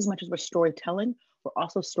just as much as we're storytelling, we're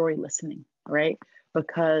also story listening, right?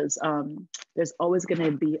 Because there's always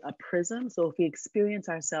gonna be a prism. So if we experience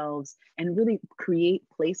ourselves and really create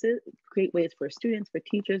ways for students, for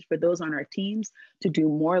teachers, for those on our teams to do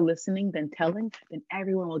more listening than telling, then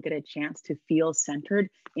everyone will get a chance to feel centered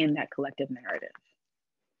in that collective narrative.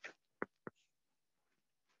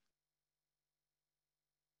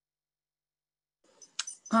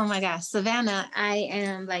 Oh my gosh, Savannah, I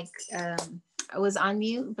am like, I was on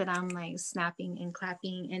mute, but I'm like snapping and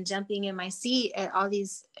clapping and jumping in my seat at all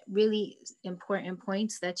these really important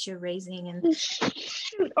points that you're raising. And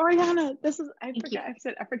shoot, Oriana,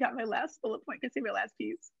 I forgot my last bullet point. Can I say my last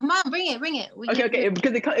piece? Come on, bring it. Okay,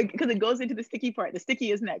 because it goes into the sticky part. The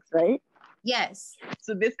sticky is next, right? Yes.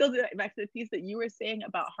 So this goes back to the piece that you were saying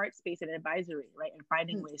about heart space and advisory, right? And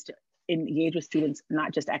finding ways to engage with students,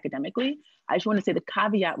 not just academically. I just want to say the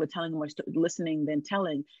caveat with telling more listening than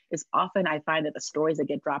telling is often I find that the stories that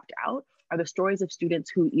get dropped out are the stories of students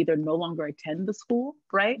who either no longer attend the school,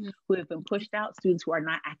 right? Who have been pushed out, students who are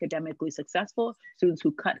not academically successful, students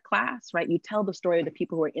who cut class, right? You tell the story of the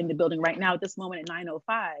people who are in the building right now at this moment at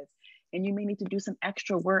 9:05, and you may need to do some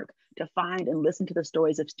extra work to find and listen to the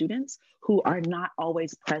stories of students who are not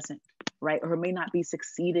always present, right? Or may not be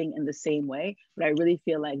succeeding in the same way. But I really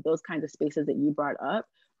feel like those kinds of spaces that you brought up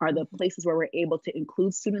are the places where we're able to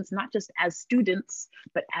include students, not just as students,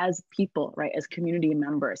 but as people, right? As community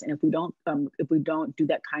members. And if we don't do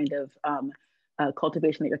that kind of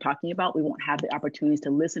cultivation that you're talking about, we won't have the opportunities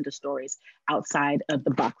to listen to stories outside of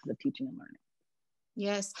the boxes of teaching and learning.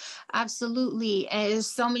 Yes, absolutely. And there's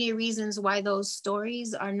so many reasons why those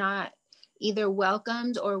stories are not either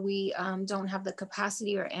welcomed, or we don't have the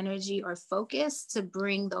capacity or energy or focus to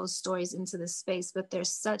bring those stories into the space. But there's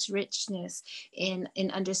such richness in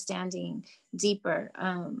understanding deeper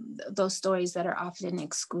those stories that are often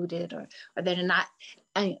excluded, or that are not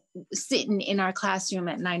sitting in our classroom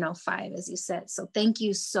at 9:05, as you said. So thank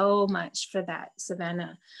you so much for that,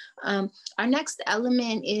 Savannah. Our next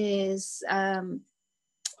element is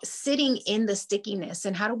sitting in the stickiness,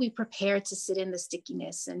 and how do we prepare to sit in the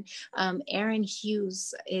stickiness? And Erin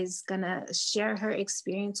Hughes is gonna share her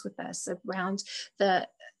experience with us around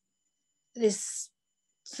this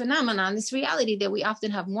phenomenon, this reality that we often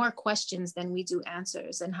have more questions than we do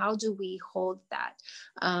answers, and how do we hold that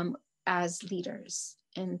as leaders?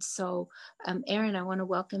 And so, Erin, I want to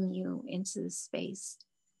welcome you into the space.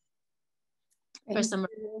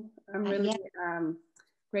 I'm really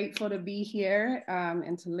grateful to be here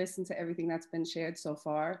and to listen to everything that's been shared so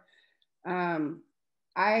far.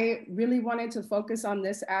 I really wanted to focus on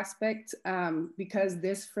this aspect because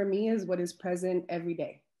this, for me, is what is present every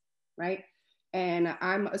day, right? And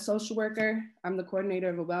I'm a social worker. I'm the coordinator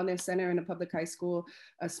of a wellness center in a public high school,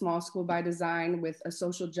 a small school by design with a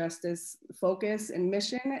social justice focus and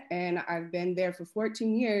mission. And I've been there for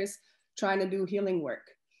 14 years trying to do healing work.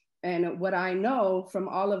 And what I know from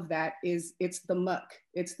all of that is it's the muck,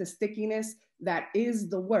 it's the stickiness that is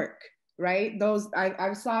the work, right?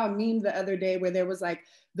 I saw a meme the other day where there was like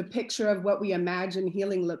the picture of what we imagine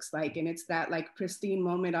healing looks like. And it's that like pristine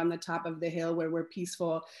moment on the top of the hill where we're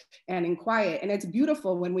peaceful and in quiet. And it's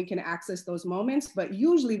beautiful when we can access those moments, but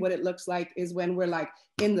usually what it looks like is when we're like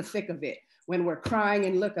in the thick of it, when we're crying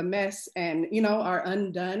and look a mess and, are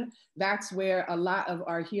undone. That's where a lot of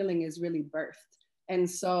our healing is really birthed. And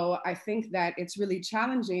so I think that it's really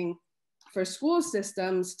challenging for school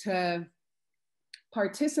systems to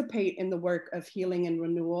participate in the work of healing and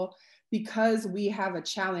renewal because we have a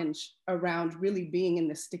challenge around really being in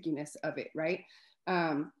the stickiness of it, right?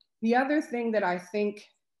 The other thing that I think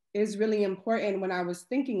is really important when I was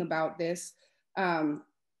thinking about this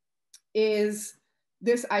is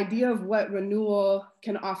this idea of what renewal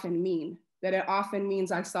can often mean. That it often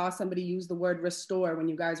means, I saw somebody use the word restore when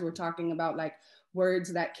you guys were talking about like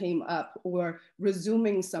words that came up, or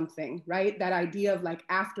resuming something, right? That idea of like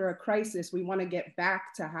after a crisis, we want to get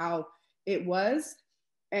back to how it was.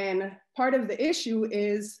 And part of the issue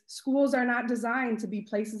is schools are not designed to be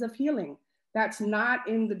places of healing. That's not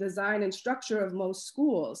in the design and structure of most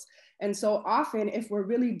schools. And so often, if we're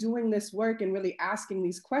really doing this work and really asking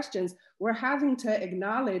these questions, we're having to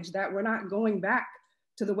acknowledge that we're not going back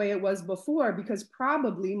to the way it was before, because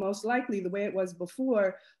probably, most likely, the way it was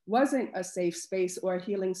before wasn't a safe space or a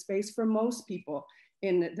healing space for most people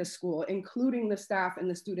in the school, including the staff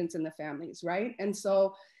and the students and the families, right? And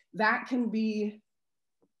so that can be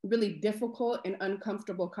really difficult and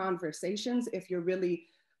uncomfortable conversations if you're really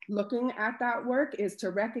looking at that work, is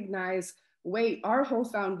to recognize, wait, our whole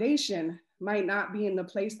foundation might not be in the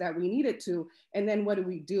place that we need it to. And then what do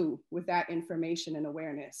we do with that information and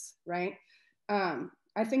awareness, right?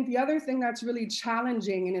 I think the other thing that's really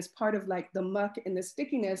challenging and is part of like the muck and the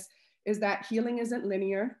stickiness is that healing isn't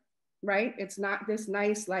linear, right? It's not this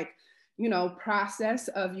nice, like, process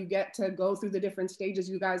of you get to go through the different stages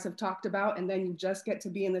you guys have talked about, and then you just get to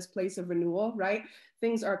be in this place of renewal, right?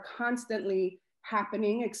 Things are constantly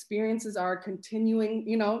happening. Experiences are continuing,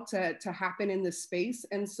 to happen in this space.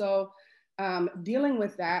 And so dealing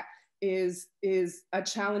with that is a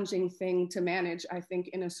challenging thing to manage, I think,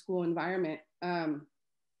 in a school environment.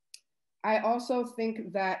 I also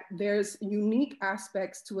think that there's unique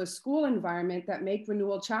aspects to a school environment that make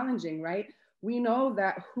renewal challenging, right? We know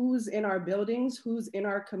that who's in our buildings, who's in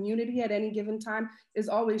our community at any given time is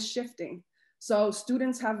always shifting. So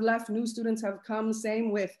students have left, new students have come,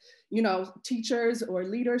 same with, you know, teachers or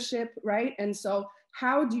leadership, right? And so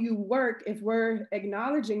how do you work if we're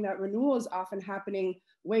acknowledging that renewal is often happening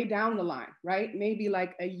way down the line, right? Maybe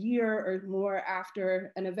like a year or more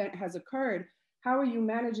after an event has occurred. How are you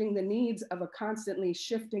managing the needs of a constantly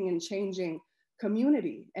shifting and changing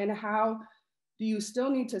community? And how do you still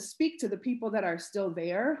need to speak to the people that are still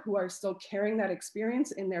there, who are still carrying that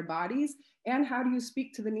experience in their bodies? And how do you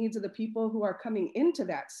speak to the needs of the people who are coming into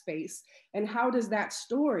that space? And how does that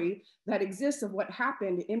story that exists of what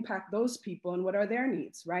happened impact those people and what are their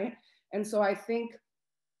needs, right? And so I think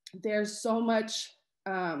there's so much,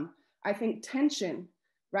 I think, tension,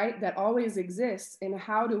 right, that always exists in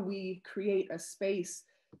how do we create a space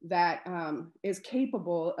that is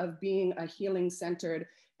capable of being a healing-centered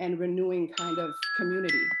and renewing kind of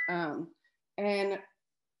community. And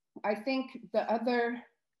I think the other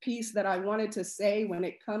piece that I wanted to say when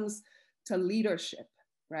it comes to leadership,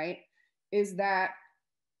 right, is that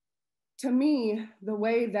to me, the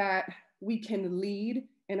way that we can lead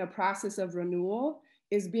in a process of renewal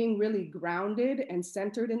is being really grounded and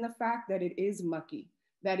centered in the fact that it is mucky,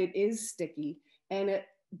 that it is sticky, and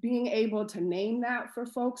being able to name that for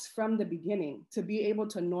folks from the beginning, to be able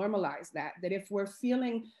to normalize that if we're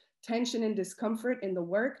feeling tension and discomfort in the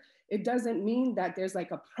work, it doesn't mean that there's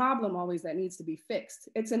like a problem always that needs to be fixed.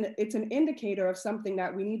 It's an indicator of something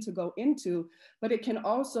that we need to go into, but it can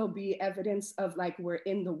also be evidence of like we're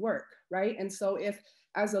in the work, right? And so if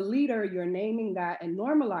as a leader, you're naming that and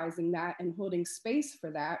normalizing that and holding space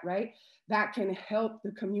for that, right? That can help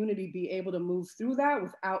the community be able to move through that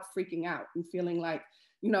without freaking out and feeling like,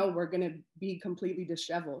 you know, we're gonna be completely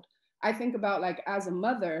disheveled. I think about like as a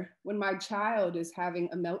mother, when my child is having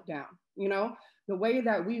a meltdown, you know, the way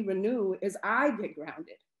that we renew is I get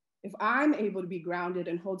grounded. If I'm able to be grounded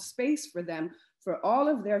and hold space for them, for all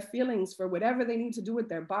of their feelings, for whatever they need to do with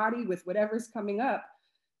their body, with whatever's coming up,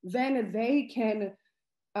 then they can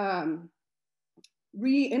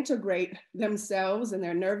reintegrate themselves and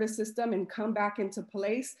their nervous system and come back into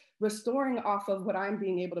place, restoring off of what I'm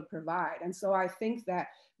being able to provide. And so I think that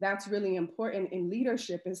that's really important in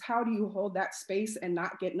leadership, is how do you hold that space and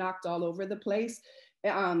not get knocked all over the place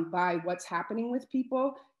by what's happening with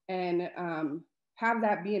people, and have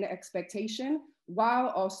that be an expectation while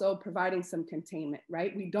also providing some containment,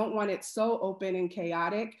 right? We don't want it so open and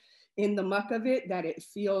chaotic in the muck of it that it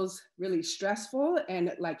feels really stressful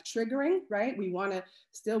and like triggering, right? We want to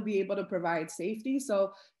still be able to provide safety.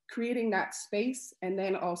 So creating that space and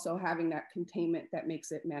then also having that containment that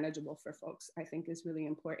makes it manageable for folks, I think is really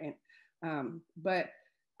important. But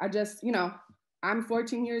I just, you know, I'm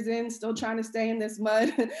 14 years in, still trying to stay in this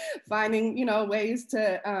mud, finding, you know, ways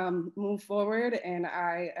to move forward. And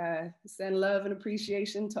I send love and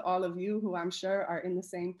appreciation to all of you who I'm sure are in the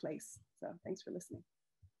same place. So thanks for listening.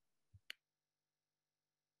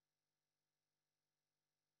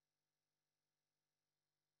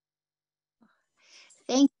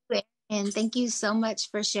 Thank you, and thank you so much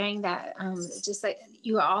for sharing that. Just like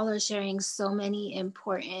you all are sharing so many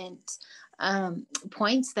important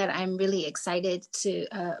points that I'm really excited to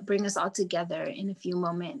bring us all together in a few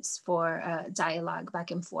moments for dialogue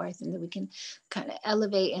back and forth, and that we can kind of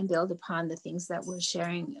elevate and build upon the things that we're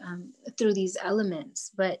sharing through these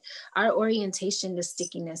elements. But our orientation to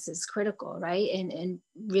stickiness is critical, right? And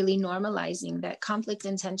really normalizing that conflict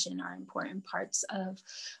and tension are important parts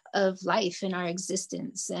of life and our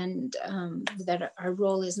existence, and that our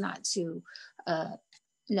role is not to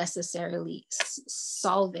necessarily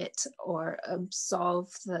solve it or solve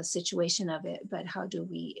the situation of it, but how do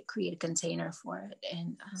we create a container for it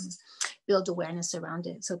and build awareness around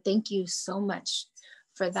it. So thank you so much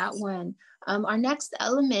for that one. Our next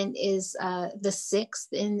element is the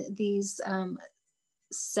sixth in these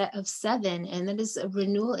set of 7, and that is a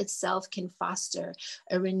renewal itself can foster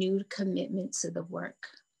a renewed commitment to the work.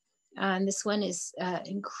 And this one is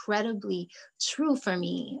incredibly true for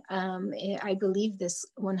me. I believe this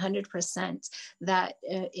 100%, that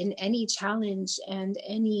in any challenge and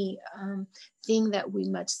any thing that we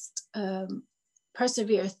must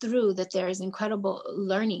persevere through, that there is incredible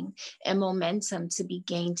learning and momentum to be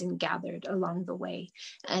gained and gathered along the way.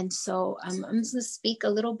 And so I'm going to speak a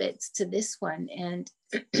little bit to this one. And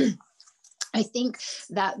I think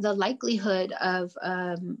that the likelihood of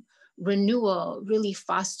renewal really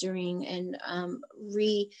fostering and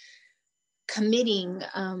committing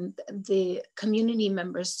the community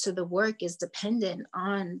members to the work is dependent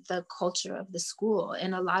on the culture of the school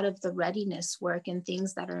and a lot of the readiness work and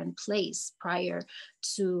things that are in place prior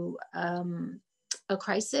to a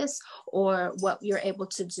crisis, or what you're able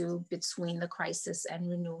to do between the crisis and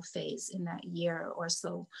renewal phase in that year or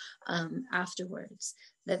so afterwards.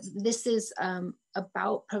 That this is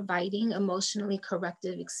about providing emotionally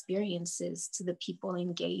corrective experiences to the people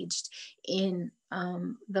engaged in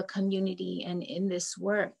the community and in this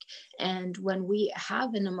work. And when we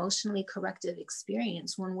have an emotionally corrective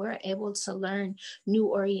experience, when we're able to learn new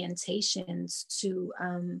orientations to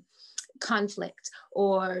conflict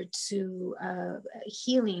or to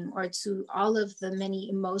healing or to all of the many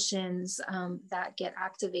emotions that get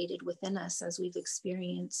activated within us as we've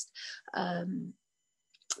experienced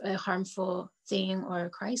a harmful thing or a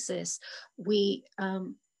crisis, we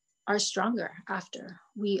are stronger after.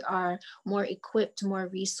 We are more equipped, more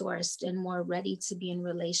resourced, and more ready to be in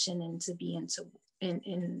relation and to be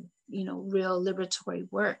in you know, real liberatory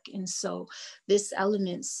work. And so this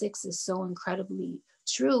element 6 is so incredibly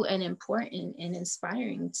true and important and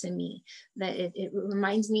inspiring to me, that it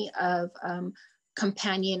reminds me of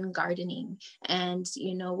companion gardening. And,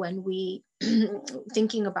 you know, when we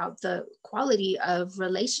thinking about the quality of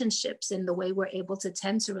relationships and the way we're able to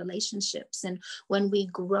tend to relationships, and when we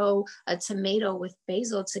grow a tomato with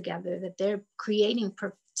basil together, that they're creating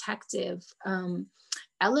protective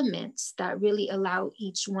elements that really allow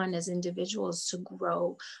each one as individuals to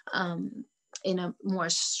grow in a more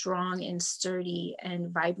strong and sturdy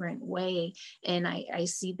and vibrant way. And I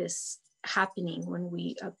see this happening when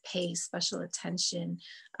we pay special attention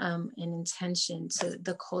and intention to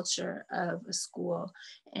the culture of a school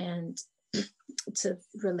and to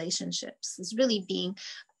relationships. It's really being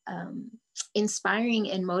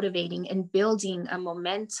inspiring and motivating and building a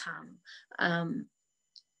momentum.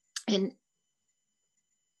 And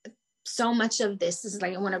so much of this is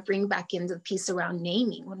like, I want to bring back in the piece around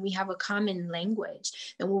naming. When we have a common language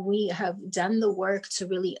and when we have done the work to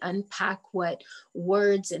really unpack what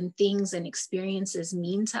words and things and experiences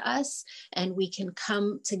mean to us, and we can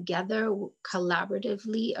come together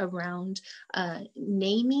collaboratively around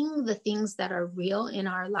naming the things that are real in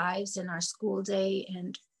our lives, in our school day,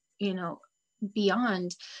 and, you know,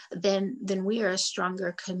 beyond, then we are a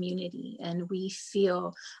stronger community, and we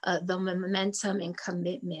feel the momentum and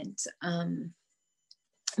commitment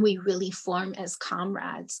we really form as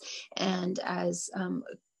comrades and as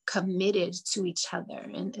committed to each other.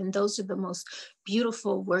 And those are the most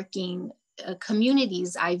beautiful working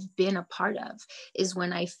communities I've been a part of, is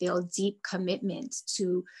when I feel deep commitment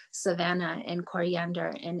to Savannah and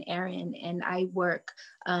Coriander and Erin, and I work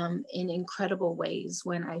in incredible ways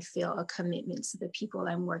when I feel a commitment to the people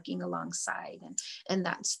I'm working alongside, and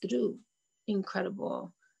that's through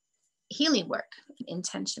incredible healing work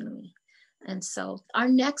intentionally. And so our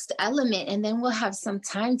next element, and then we'll have some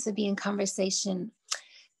time to be in conversation,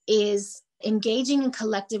 is engaging in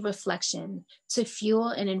collective reflection to fuel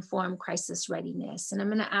and inform crisis readiness. And I'm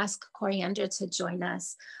going to ask Coriander to join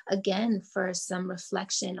us again for some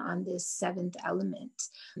reflection on this 7th element.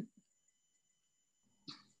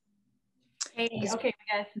 Hey, okay,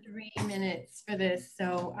 we got 3 minutes for this.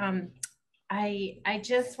 So I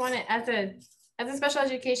just want to, as a special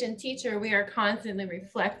education teacher, we are constantly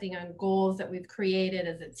reflecting on goals that we've created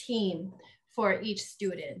as a team for each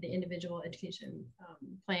student, the individual education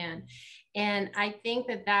plan. And I think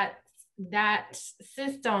that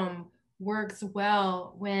system works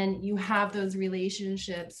well when you have those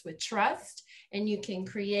relationships with trust, and you can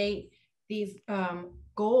create these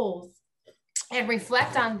goals and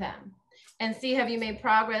reflect on them and see, have you made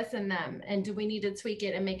progress in them? And do we need to tweak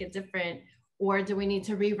it and make it different? Or do we need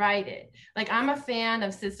to rewrite it? Like, I'm a fan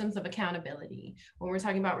of systems of accountability when we're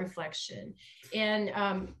talking about reflection. And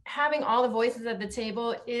having all the voices at the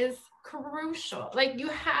table is crucial. Like, you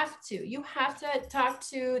have to talk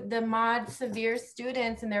to the mod severe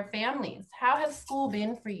students and their families. How has school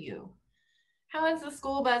been for you? How has the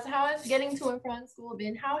school bus, how has getting to and from school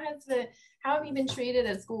been? How have you been treated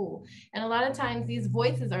at school? And a lot of times these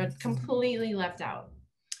voices are completely left out.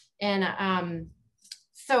 And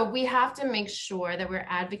so we have to make sure that we're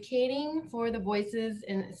advocating for the voices,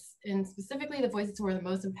 and specifically the voices who are the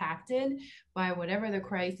most impacted by whatever the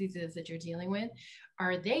crisis is that you're dealing with.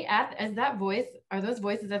 Are they are those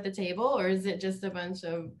voices at the table, or is it just a bunch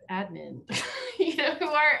of admin,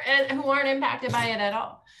 who aren't impacted by it at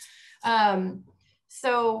all?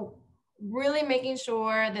 So really making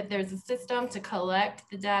sure that there's a system to collect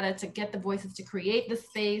the data, to get the voices, to create the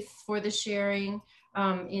space for the sharing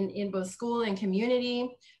in both school and community,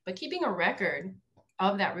 but keeping a record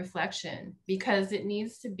of that reflection, because it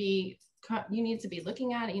needs to be you need to be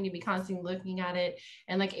looking at it. You need to be constantly looking at it.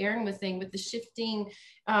 And like Erin was saying, with the shifting,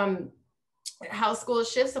 how school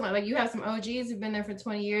shifts, like you have some OGs who've been there for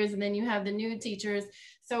 20 years, and then you have the new teachers.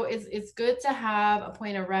 So it's good to have a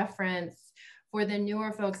point of reference for the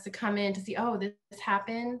newer folks to come in to see, oh, this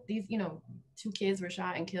happened. These, 2 kids were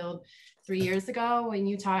shot and killed 3 years ago when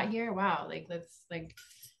you taught here. Wow, like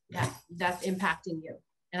that's impacting you.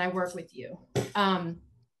 And I work with you.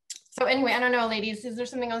 So anyway, I don't know, ladies, is there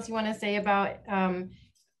something else you want to say about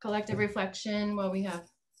collective reflection while we have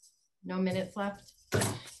no minutes left?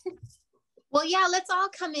 Well, yeah, let's all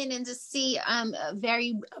come in and just see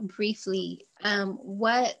very briefly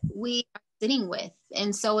what we are sitting with.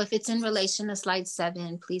 And so if it's in relation to slide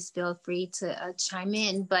 7, please feel free to chime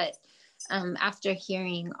in. But after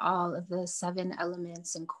hearing all of the 7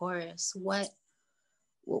 elements in chorus, what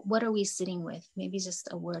are we sitting with? Maybe just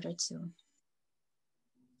a word or two.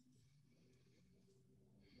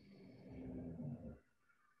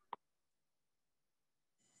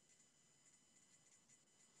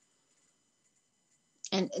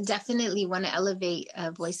 And definitely want to elevate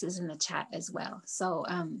voices in the chat as well. So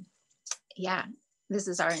yeah, this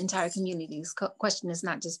is our entire community's question is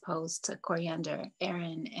not just posed to Coriander,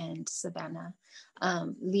 Erin, and Savannah.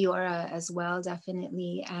 Leora as well,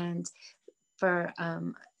 definitely. And for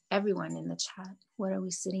everyone in the chat, what are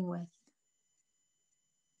we sitting with?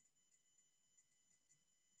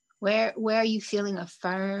 Where are you feeling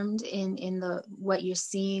affirmed in the what you're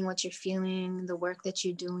seeing, what you're feeling, the work that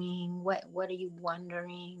you're doing? What are you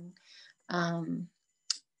wondering? What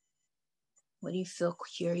do you feel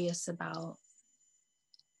curious about?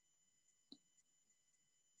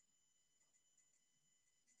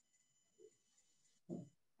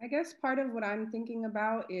 I guess part of what I'm thinking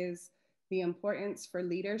about is the importance for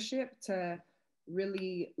leadership to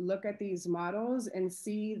really look at these models and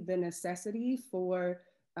see the necessity for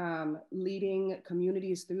leading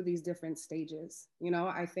communities through these different stages.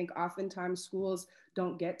 I think oftentimes schools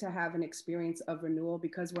don't get to have an experience of renewal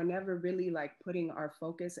because we're never really like putting our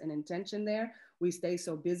focus and intention there. We stay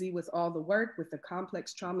so busy with all the work, with the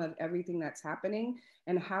complex trauma of everything that's happening.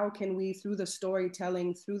 And how can we, through the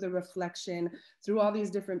storytelling, through the reflection, through all these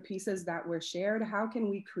different pieces that were shared, how can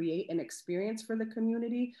we create an experience for the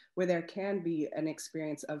community where there can be an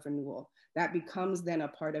experience of renewal? That becomes then a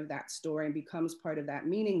part of that story and becomes part of that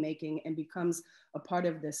meaning making and becomes a part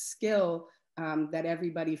of the skill that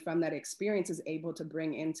everybody from that experience is able to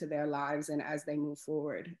bring into their lives and as they move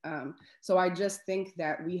forward. So I just think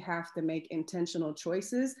that we have to make intentional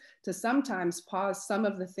choices to sometimes pause some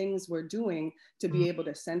of the things we're doing to be able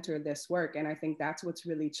to center this work. And I think that's what's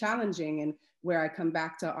really challenging, and where I come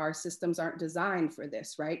back to our systems aren't designed for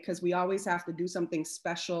this, right? Because we always have to do something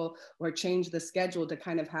special or change the schedule to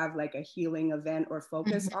kind of have like a healing event or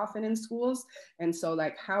focus often in schools. And so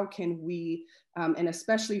like, how can we, and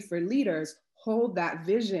especially for leaders, hold that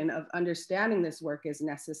vision of understanding this work is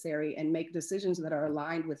necessary and make decisions that are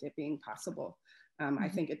aligned with it being possible. I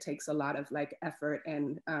think it takes a lot of like effort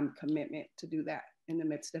and commitment to do that in the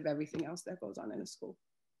midst of everything else that goes on in a school.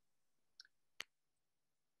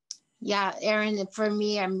 Yeah, Erin, for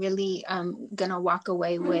me, I'm really gonna walk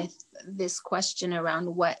away with this question around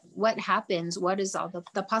what happens, what is all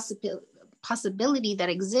the possibility that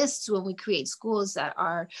exists when we create schools that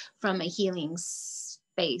are from a healing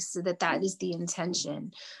space, so that is the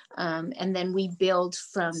intention. And then we build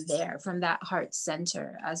from there, from that heart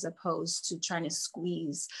center, as opposed to trying to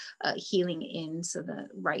squeeze healing into the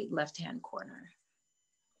right left-hand corner.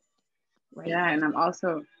 Right. Yeah, and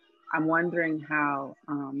I'm wondering how,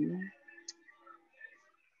 I'm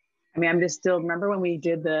just still, remember when we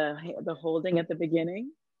did the holding at the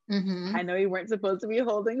beginning? I know you weren't supposed to be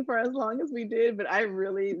holding for as long as we did, but I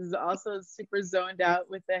really was also super zoned out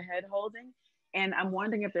with the head holding. And I'm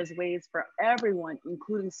wondering if there's ways for everyone,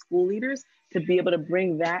 including school leaders, to be able to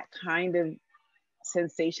bring that kind of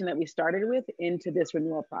sensation that we started with into this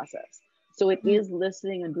renewal process. So it is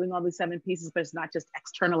listening and doing all these 7 pieces, but it's not just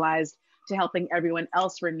externalized to helping everyone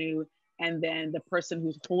else renew. And then the person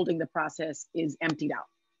who's holding the process is emptied out.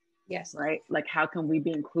 Yes. Right? Like, how can we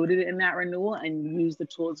be included in that renewal and use the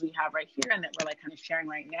tools we have right here and that we're like kind of sharing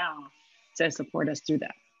right now to support us through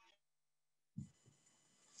that?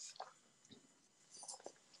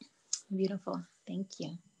 Beautiful. Thank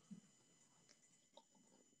you.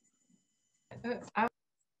 I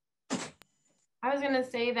was going to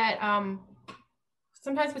say that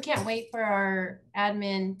sometimes we can't wait for our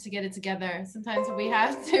admin to get it together. Sometimes we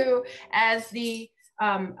have to, as the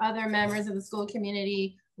other members of the school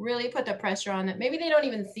community, really put the pressure on them. Maybe they don't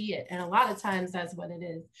even see it. And a lot of times that's what it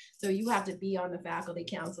is. So you have to be on the faculty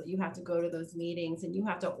council. You have to go to those meetings and you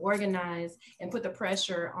have to organize and put the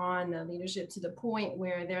pressure on the leadership to the point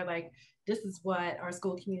where they're like, this is what our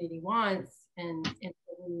school community wants. And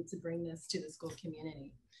we need to bring this to the school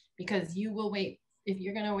community, because you will wait. If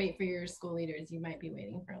you're going to wait for your school leaders, you might be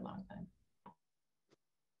waiting for a long time.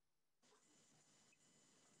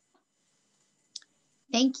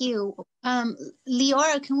 Thank you.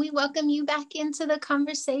 Leora, can we welcome you back into the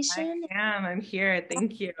conversation? I'm here.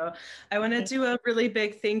 Thank you. I want to do a really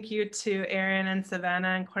big thank you to Erin and Savannah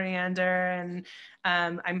and Coriander. And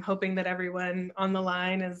I'm hoping that everyone on the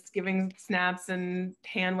line is giving snaps and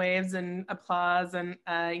hand waves and applause. And,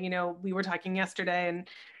 you know, we were talking yesterday, and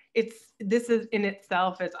this is in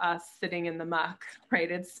itself is us sitting in the muck,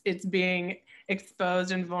 right? It's being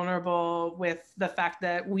exposed and vulnerable with the fact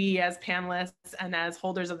that we as panelists and as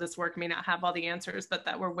holders of this work may not have all the answers, but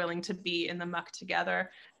that we're willing to be in the muck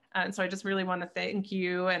together. And so I just really want to thank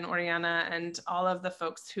you and Oriana and all of the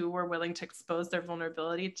folks who were willing to expose their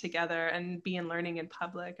vulnerability together and be in learning in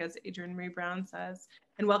public, as Adrienne Marie Brown says,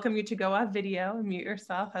 and welcome you to go off video and mute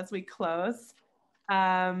yourself as we close.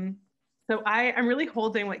 So I'm really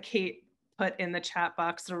holding what Kate put in the chat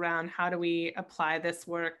box around how do we apply this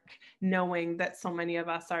work, knowing that so many of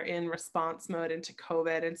us are in response mode into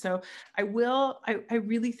COVID. And so I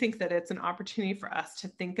really think that it's an opportunity for us to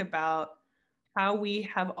think about how we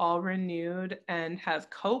have all renewed and have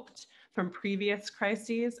coped from previous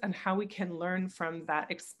crises and how we can learn from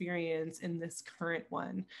that experience in this current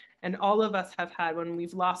one. And all of us have had, when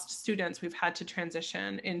we've lost students, we've had to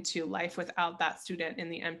transition into life without that student in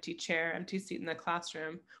the empty chair, empty seat in the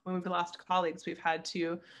classroom. When we've lost colleagues, we've had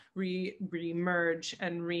to re-merge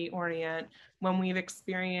and reorient. When we've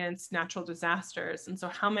experienced natural disasters. And so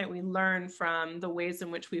how might we learn from the ways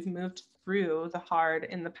in which we've moved through the hard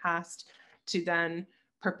in the past to then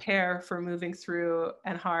prepare for moving through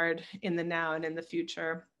and hard in the now and in the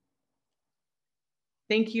future.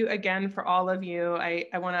 Thank you again for all of you. I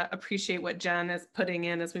want to appreciate what Jen is putting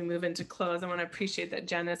in as we move into close. I want to appreciate that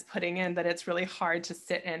Jen is putting in that it's really hard to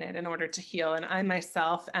sit in it in order to heal. And I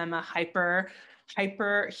myself am a hyper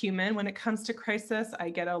human when it comes to crisis. I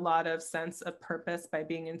get a lot of sense of purpose by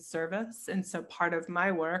being in service. And so part of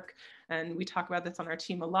my work, and we talk about this on our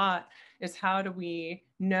team a lot, is how do we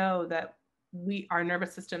know that our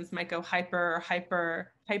nervous systems might go hypo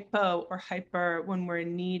or hyper when we're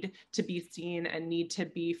in need to be seen and need to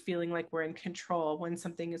be feeling like we're in control when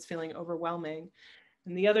something is feeling overwhelming.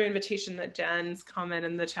 And the other invitation that Jen's comment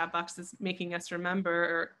in the chat box is making us remember,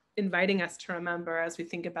 or inviting us to remember as we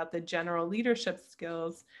think about the general leadership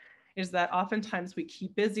skills, is that oftentimes we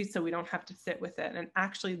keep busy so we don't have to sit with it. And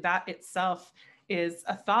actually that itself is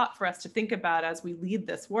a thought for us to think about as we lead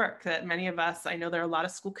this work, that many of us, I know there are a lot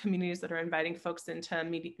of school communities that are inviting folks into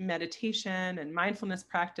meditation and mindfulness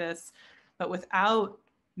practice, but without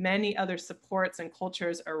many other supports and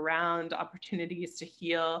cultures around opportunities to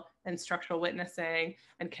heal and structural witnessing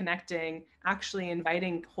and connecting, actually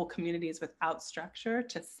inviting whole communities without structure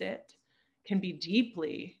to sit can be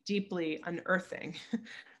deeply, deeply unearthing.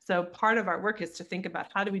 So part of our work is to think about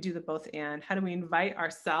how do we do the both and, how do we invite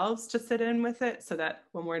ourselves to sit in with it so that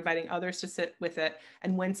when we're inviting others to sit with it,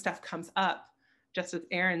 and when stuff comes up, just as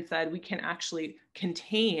Erin said, we can actually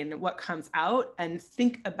contain what comes out and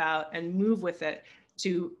think about and move with it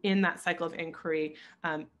to, in that cycle of inquiry,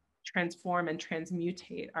 transform and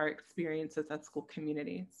transmutate our experiences at school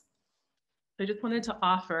communities. So I just wanted to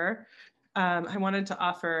offer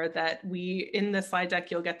that in the slide deck,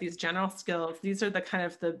 you'll get these general skills. These are the kind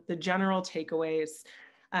of the general takeaways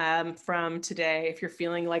from today. If you're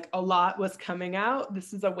feeling like a lot was coming out,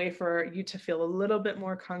 this is a way for you to feel a little bit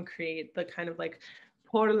more concrete, the kind of like,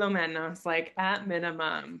 por lo menos, like at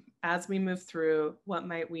minimum, as we move through, what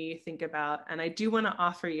might we think about? And I do want to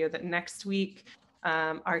offer you that next week,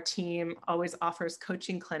 our team always offers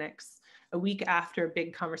coaching clinics a week after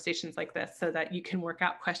big conversations like this, so that you can work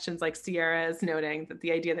out questions like Sierra is noting, that the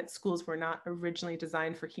idea that schools were not originally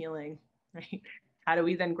designed for healing, right? How do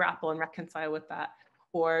we then grapple and reconcile with that?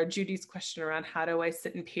 Or Judy's question around how do I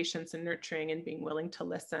sit in patience and nurturing and being willing to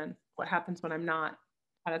listen? What happens when I'm not?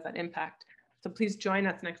 How does that impact? So please join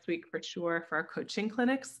us next week for sure for our coaching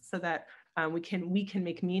clinics, so that we can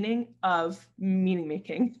make meaning of meaning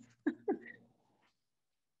making.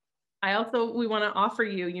 We want to offer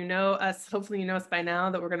you, you know us, hopefully you know us by now,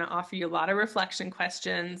 that we're going to offer you a lot of reflection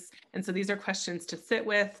questions. And so these are questions to sit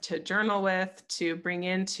with, to journal with, to bring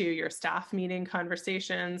into your staff meeting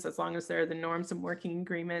conversations, as long as there are the norms and working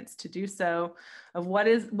agreements to do so, of what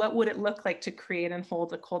would it look like to create and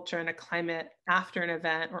hold a culture and a climate after an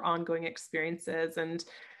event or ongoing experiences. And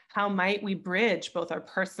How might we bridge both our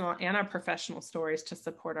personal and our professional stories to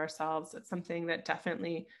support ourselves? It's something that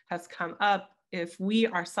definitely has come up. If we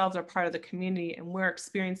ourselves are part of the community and we're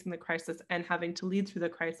experiencing the crisis and having to lead through the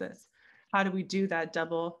crisis, how do we do that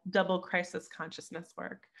double crisis consciousness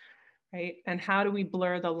work, right? And how do we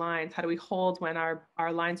blur the lines? How do we hold when our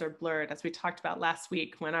lines are blurred? As we talked about last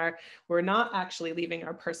week, when we're not actually leaving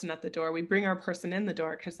our person at the door, we bring our person in the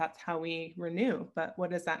door because that's how we renew. But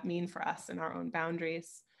what does that mean for us in our own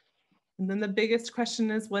boundaries? And then the biggest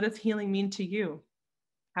question is, what does healing mean to you?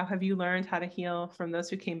 How have you learned how to heal from those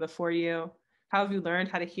who came before you? How have you learned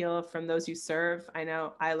how to heal from those you serve? I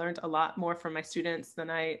know I learned a lot more from my students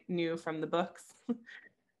than I knew from the books.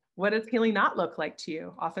 What does healing not look like to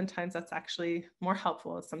you? Oftentimes that's actually more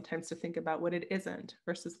helpful, sometimes to think about what it isn't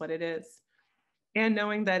versus what it is. And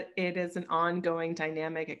knowing that it is an ongoing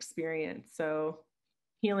dynamic experience. So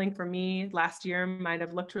healing for me last year might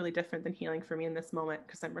have looked really different than healing for me in this moment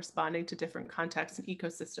because I'm responding to different contexts and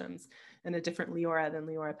ecosystems and a different Leora than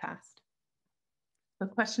Leora past. So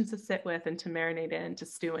questions to sit with and to marinate in, to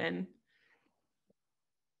stew in.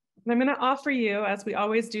 And I'm going to offer you, as we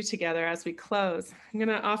always do together as we close, I'm going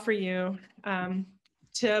to offer you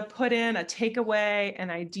to put in a takeaway,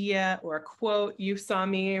 an idea, or a quote. You saw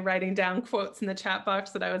me writing down quotes in the chat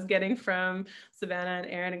box that I was getting from Savannah and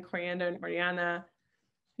Erin and Coriander and Oriana.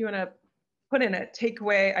 You want to put in a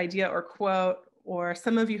takeaway, idea, or quote, or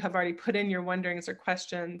some of you have already put in your wonderings or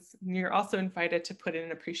questions, and you're also invited to put in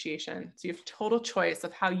an appreciation. So you have total choice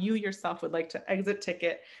of how you yourself would like to exit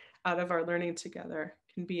ticket out of our learning together.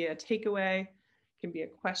 It can be a takeaway, can be a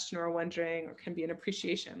question or a wondering, or can be an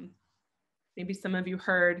appreciation. Maybe some of you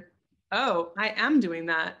heard, oh, I am doing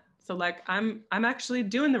that. So like I'm actually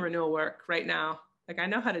doing the renewal work right now. Like I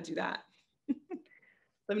know how to do that.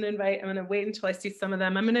 I'm going to wait until I see some of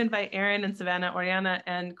them. I'm going to invite Erin and Savannah, Oriana,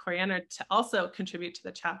 and Coriander to also contribute to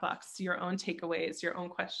the chat box, your own takeaways, your own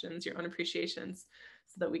questions, your own appreciations,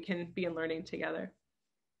 so that we can be in learning together.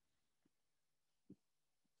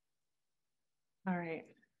 All right,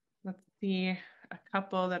 let's see a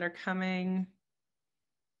couple that are coming.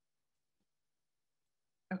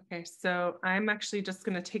 Okay, so I'm actually just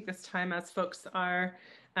going to take this time as folks are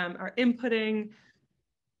inputting.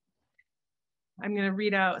 I'm going to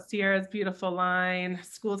read out Sierra's beautiful line.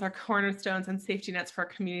 Schools are cornerstones and safety nets for our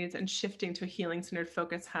communities, and shifting to a healing-centered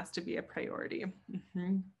focus has to be a priority.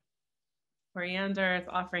 Coriander is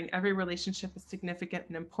offering every relationship is significant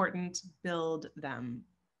and important. Build them.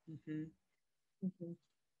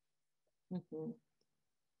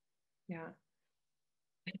 Yeah.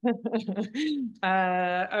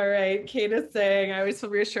 All right, Kate is saying, I always feel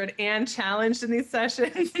reassured and challenged in these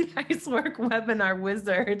sessions. Nice work, webinar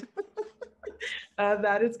wizard.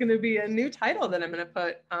 That is going to be a new title that I'm going to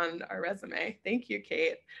put on our resume. Thank you,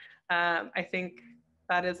 Kate. I think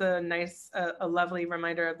that is a nice, a lovely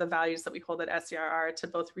reminder of the values that we hold at SCRR, to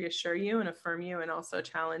both reassure you and affirm you and also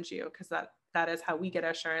challenge you, because that is how we get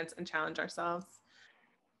assurance and challenge ourselves.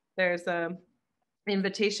 There's a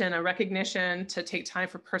invitation, a recognition to take time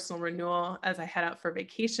for personal renewal as I head out for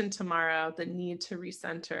vacation tomorrow, the need to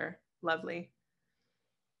recenter. Lovely.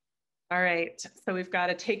 All right, so we've got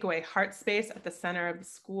a takeaway: heart space at the center of the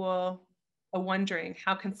school. A wondering,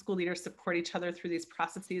 how can school leaders support each other through these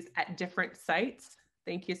processes at different sites?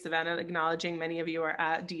 Thank you, Savannah, acknowledging many of you are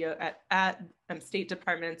at state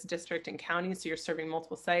departments, district, and county, so you're serving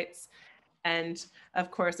multiple sites. And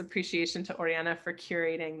of course, appreciation to Oriana for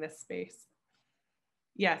curating this space.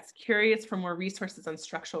 Yes, curious for more resources on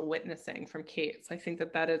structural witnessing from Kate. So I think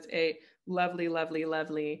that is a lovely, lovely,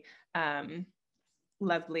 lovely,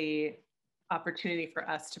 lovely opportunity for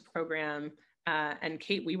us to program. And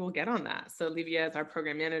Kate, we will get on that. So Livia is our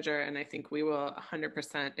program manager, and I think we will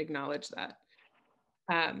 100% acknowledge that.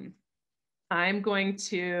 I'm going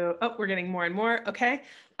to, oh, we're getting more and more. Okay.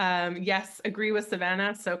 Yes, agree with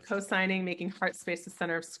Savannah. So co-signing, making heart space the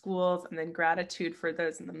center of schools, and then gratitude for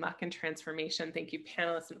those in the muck and transformation. Thank you,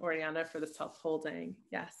 panelists and Oriana, for the self-holding.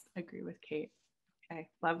 Yes, agree with Kate. Okay,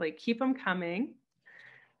 lovely. Keep them coming.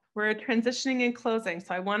 We're transitioning and closing.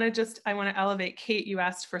 So I want to elevate Kate. You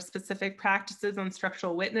asked for specific practices on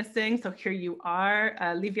structural witnessing. So here you are.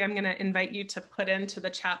 Livia, I'm going to invite you to put into the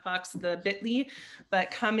chat box the bit.ly,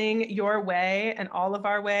 but coming your way and all of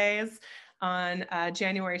our ways on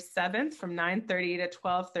January 7th from 9:30 to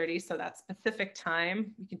 12:30. So that's Pacific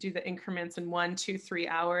time. You can do the increments in 1, 2, 3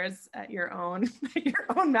 hours at your own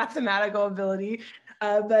mathematical ability.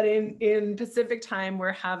 But in Pacific time,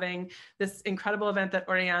 we're having this incredible event that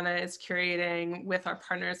Oriana is curating with our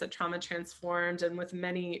partners at Trauma Transformed and with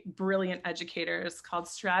many brilliant educators, called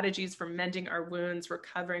Strategies for Mending Our Wounds,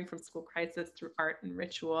 Recovering from School Crisis Through Art and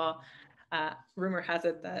Ritual. Rumor has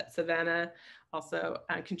it that Savannah also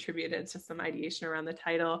contributed to some ideation around the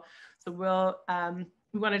title. So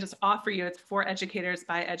we want to just offer you, it's for educators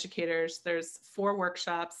by educators. There's 4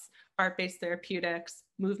 workshops: art-based therapeutics,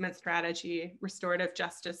 movement strategy, restorative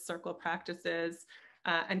justice circle practices,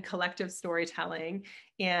 and collective storytelling.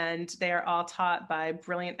 And they are all taught by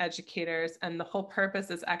brilliant educators. And the whole purpose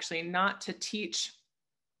is actually not to teach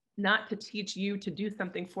you to do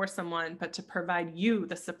something for someone, but to provide you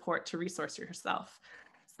the support to resource yourself.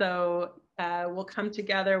 So we'll come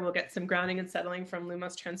together, we'll get some grounding and settling from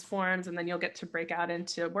Lumos Transforms, and then you'll get to break out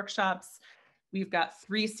into workshops. We've got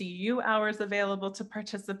 3 CU hours available to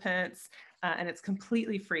participants, and it's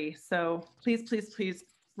completely free. So please, please, please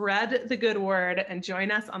spread the good word and join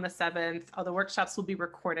us on the 7th. All the workshops will be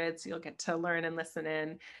recorded, so you'll get to learn and listen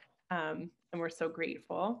in. And we're so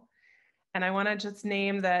grateful. And I want to just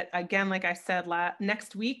name that, again, like I said,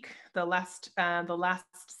 next week, the last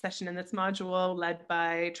session in this module, led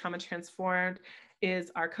by Trauma Transformed, is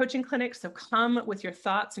our coaching clinic. So come with your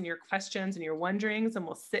thoughts and your questions and your wonderings, and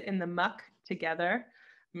we'll sit in the muck together.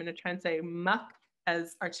 I'm going to try and say muck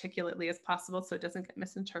as articulately as possible so it doesn't get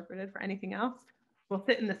misinterpreted for anything else. We'll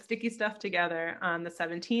sit in the sticky stuff together on the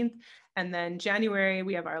 17th. And then January,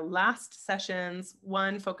 we have our last sessions,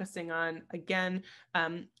 one focusing on, again,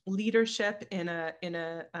 leadership in a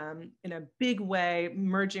big way,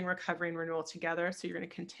 merging recovery and renewal together. So you're going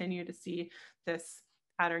to continue to see this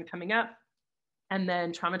pattern coming up. And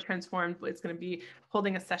then Trauma Transformed is going to be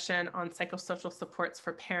holding a session on psychosocial supports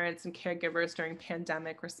for parents and caregivers during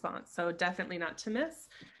pandemic response. So definitely not to miss.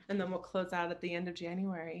 And then we'll close out at the end of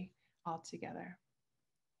January all together.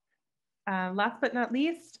 Last but not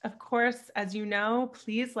least, of course, as you know,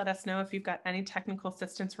 please let us know if you've got any technical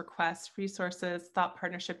assistance requests, resources, thought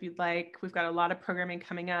partnership you'd like. We've got a lot of programming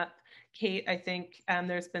coming up. Kate, I think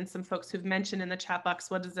there's been some folks who've mentioned in the chat box,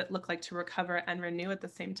 what does it look like to recover and renew at the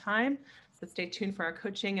same time? So stay tuned for our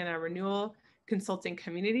coaching and our renewal consulting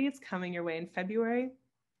communities coming your way in February.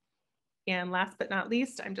 And last but not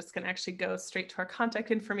least, I'm just going to actually go straight to our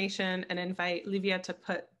contact information and invite Livia to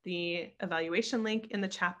put the evaluation link in the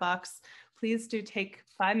chat box. Please do take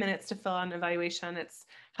 5 minutes to fill out an evaluation. It's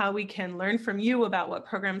how we can learn from you about what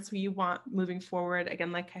programs you want moving forward.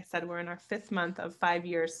 Again, like I said, we're in our 5th month of 5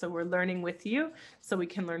 years, so we're learning with you so we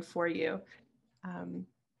can learn for you.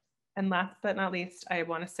 And last but not least, I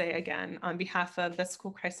want to say again, on behalf of the School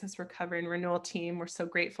Crisis Recovery and Renewal team, we're so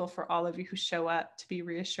grateful for all of you who show up to be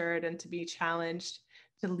reassured and to be challenged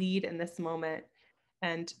to lead in this moment.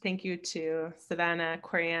 And thank you to Savannah,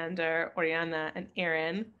 Coriander, Oriana, and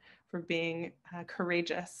Erin for being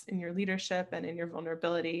courageous in your leadership and in your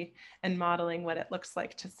vulnerability and modeling what it looks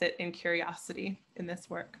like to sit in curiosity in this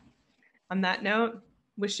work. On that note,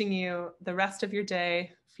 wishing you the rest of your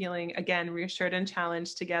day feeling, again, reassured and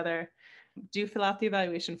challenged together. Do fill out the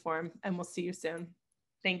evaluation form, and we'll see you soon.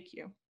 Thank you.